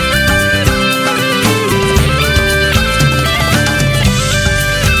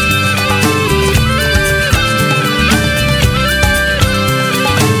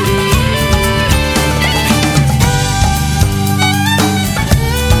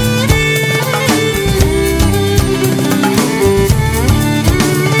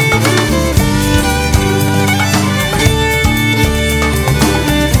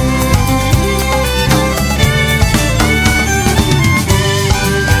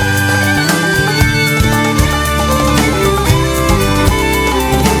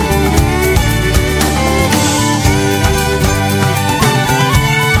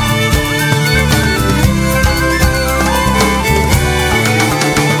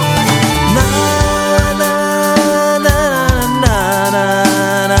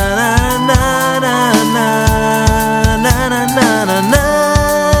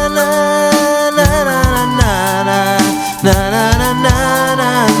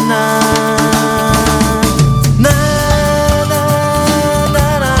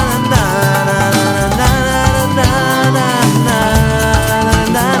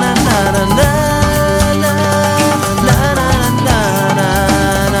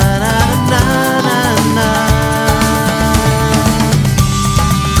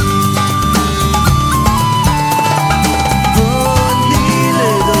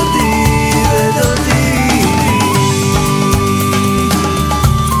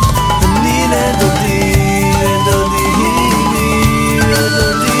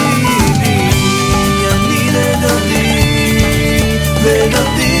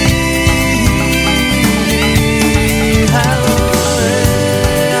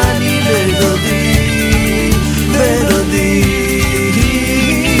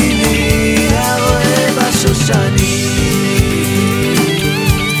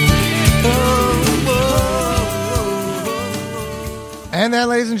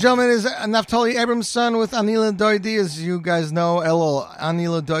Naftali Abrams' son with Anila Doidi, as you guys know, LL,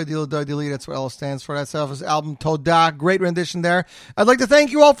 Anila Doidi, that's what L stands for. That's off his album Todah. Great rendition there. I'd like to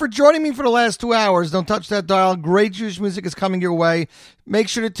thank you all for joining me for the last 2 hours. Don't touch that dial. Great Jewish music is coming your way. Make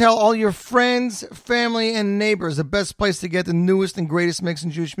sure to tell all your friends, family, and neighbors the best place to get the newest and greatest mix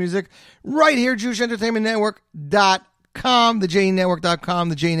in Jewish music. Right here, JewishEntertainmentNetwork.com, the JNetwork.com,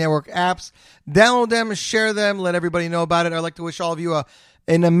 the J Network apps. Download them, share them, let everybody know about it. I'd like to wish all of you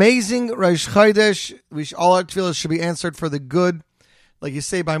an amazing Rosh Chodesh. Wish all our tefillas should be answered for the good. Like you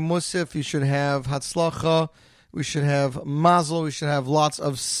say by Musaf, you should have Hatzlacha. We should have Mazel. We should have lots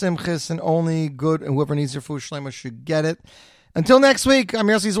of Simchis and only good. And whoever needs your food, Shlema, should get it. Until next week, I'm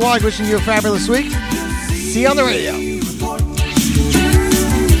Yossi Zweig, wishing you a fabulous week. See you on the radio.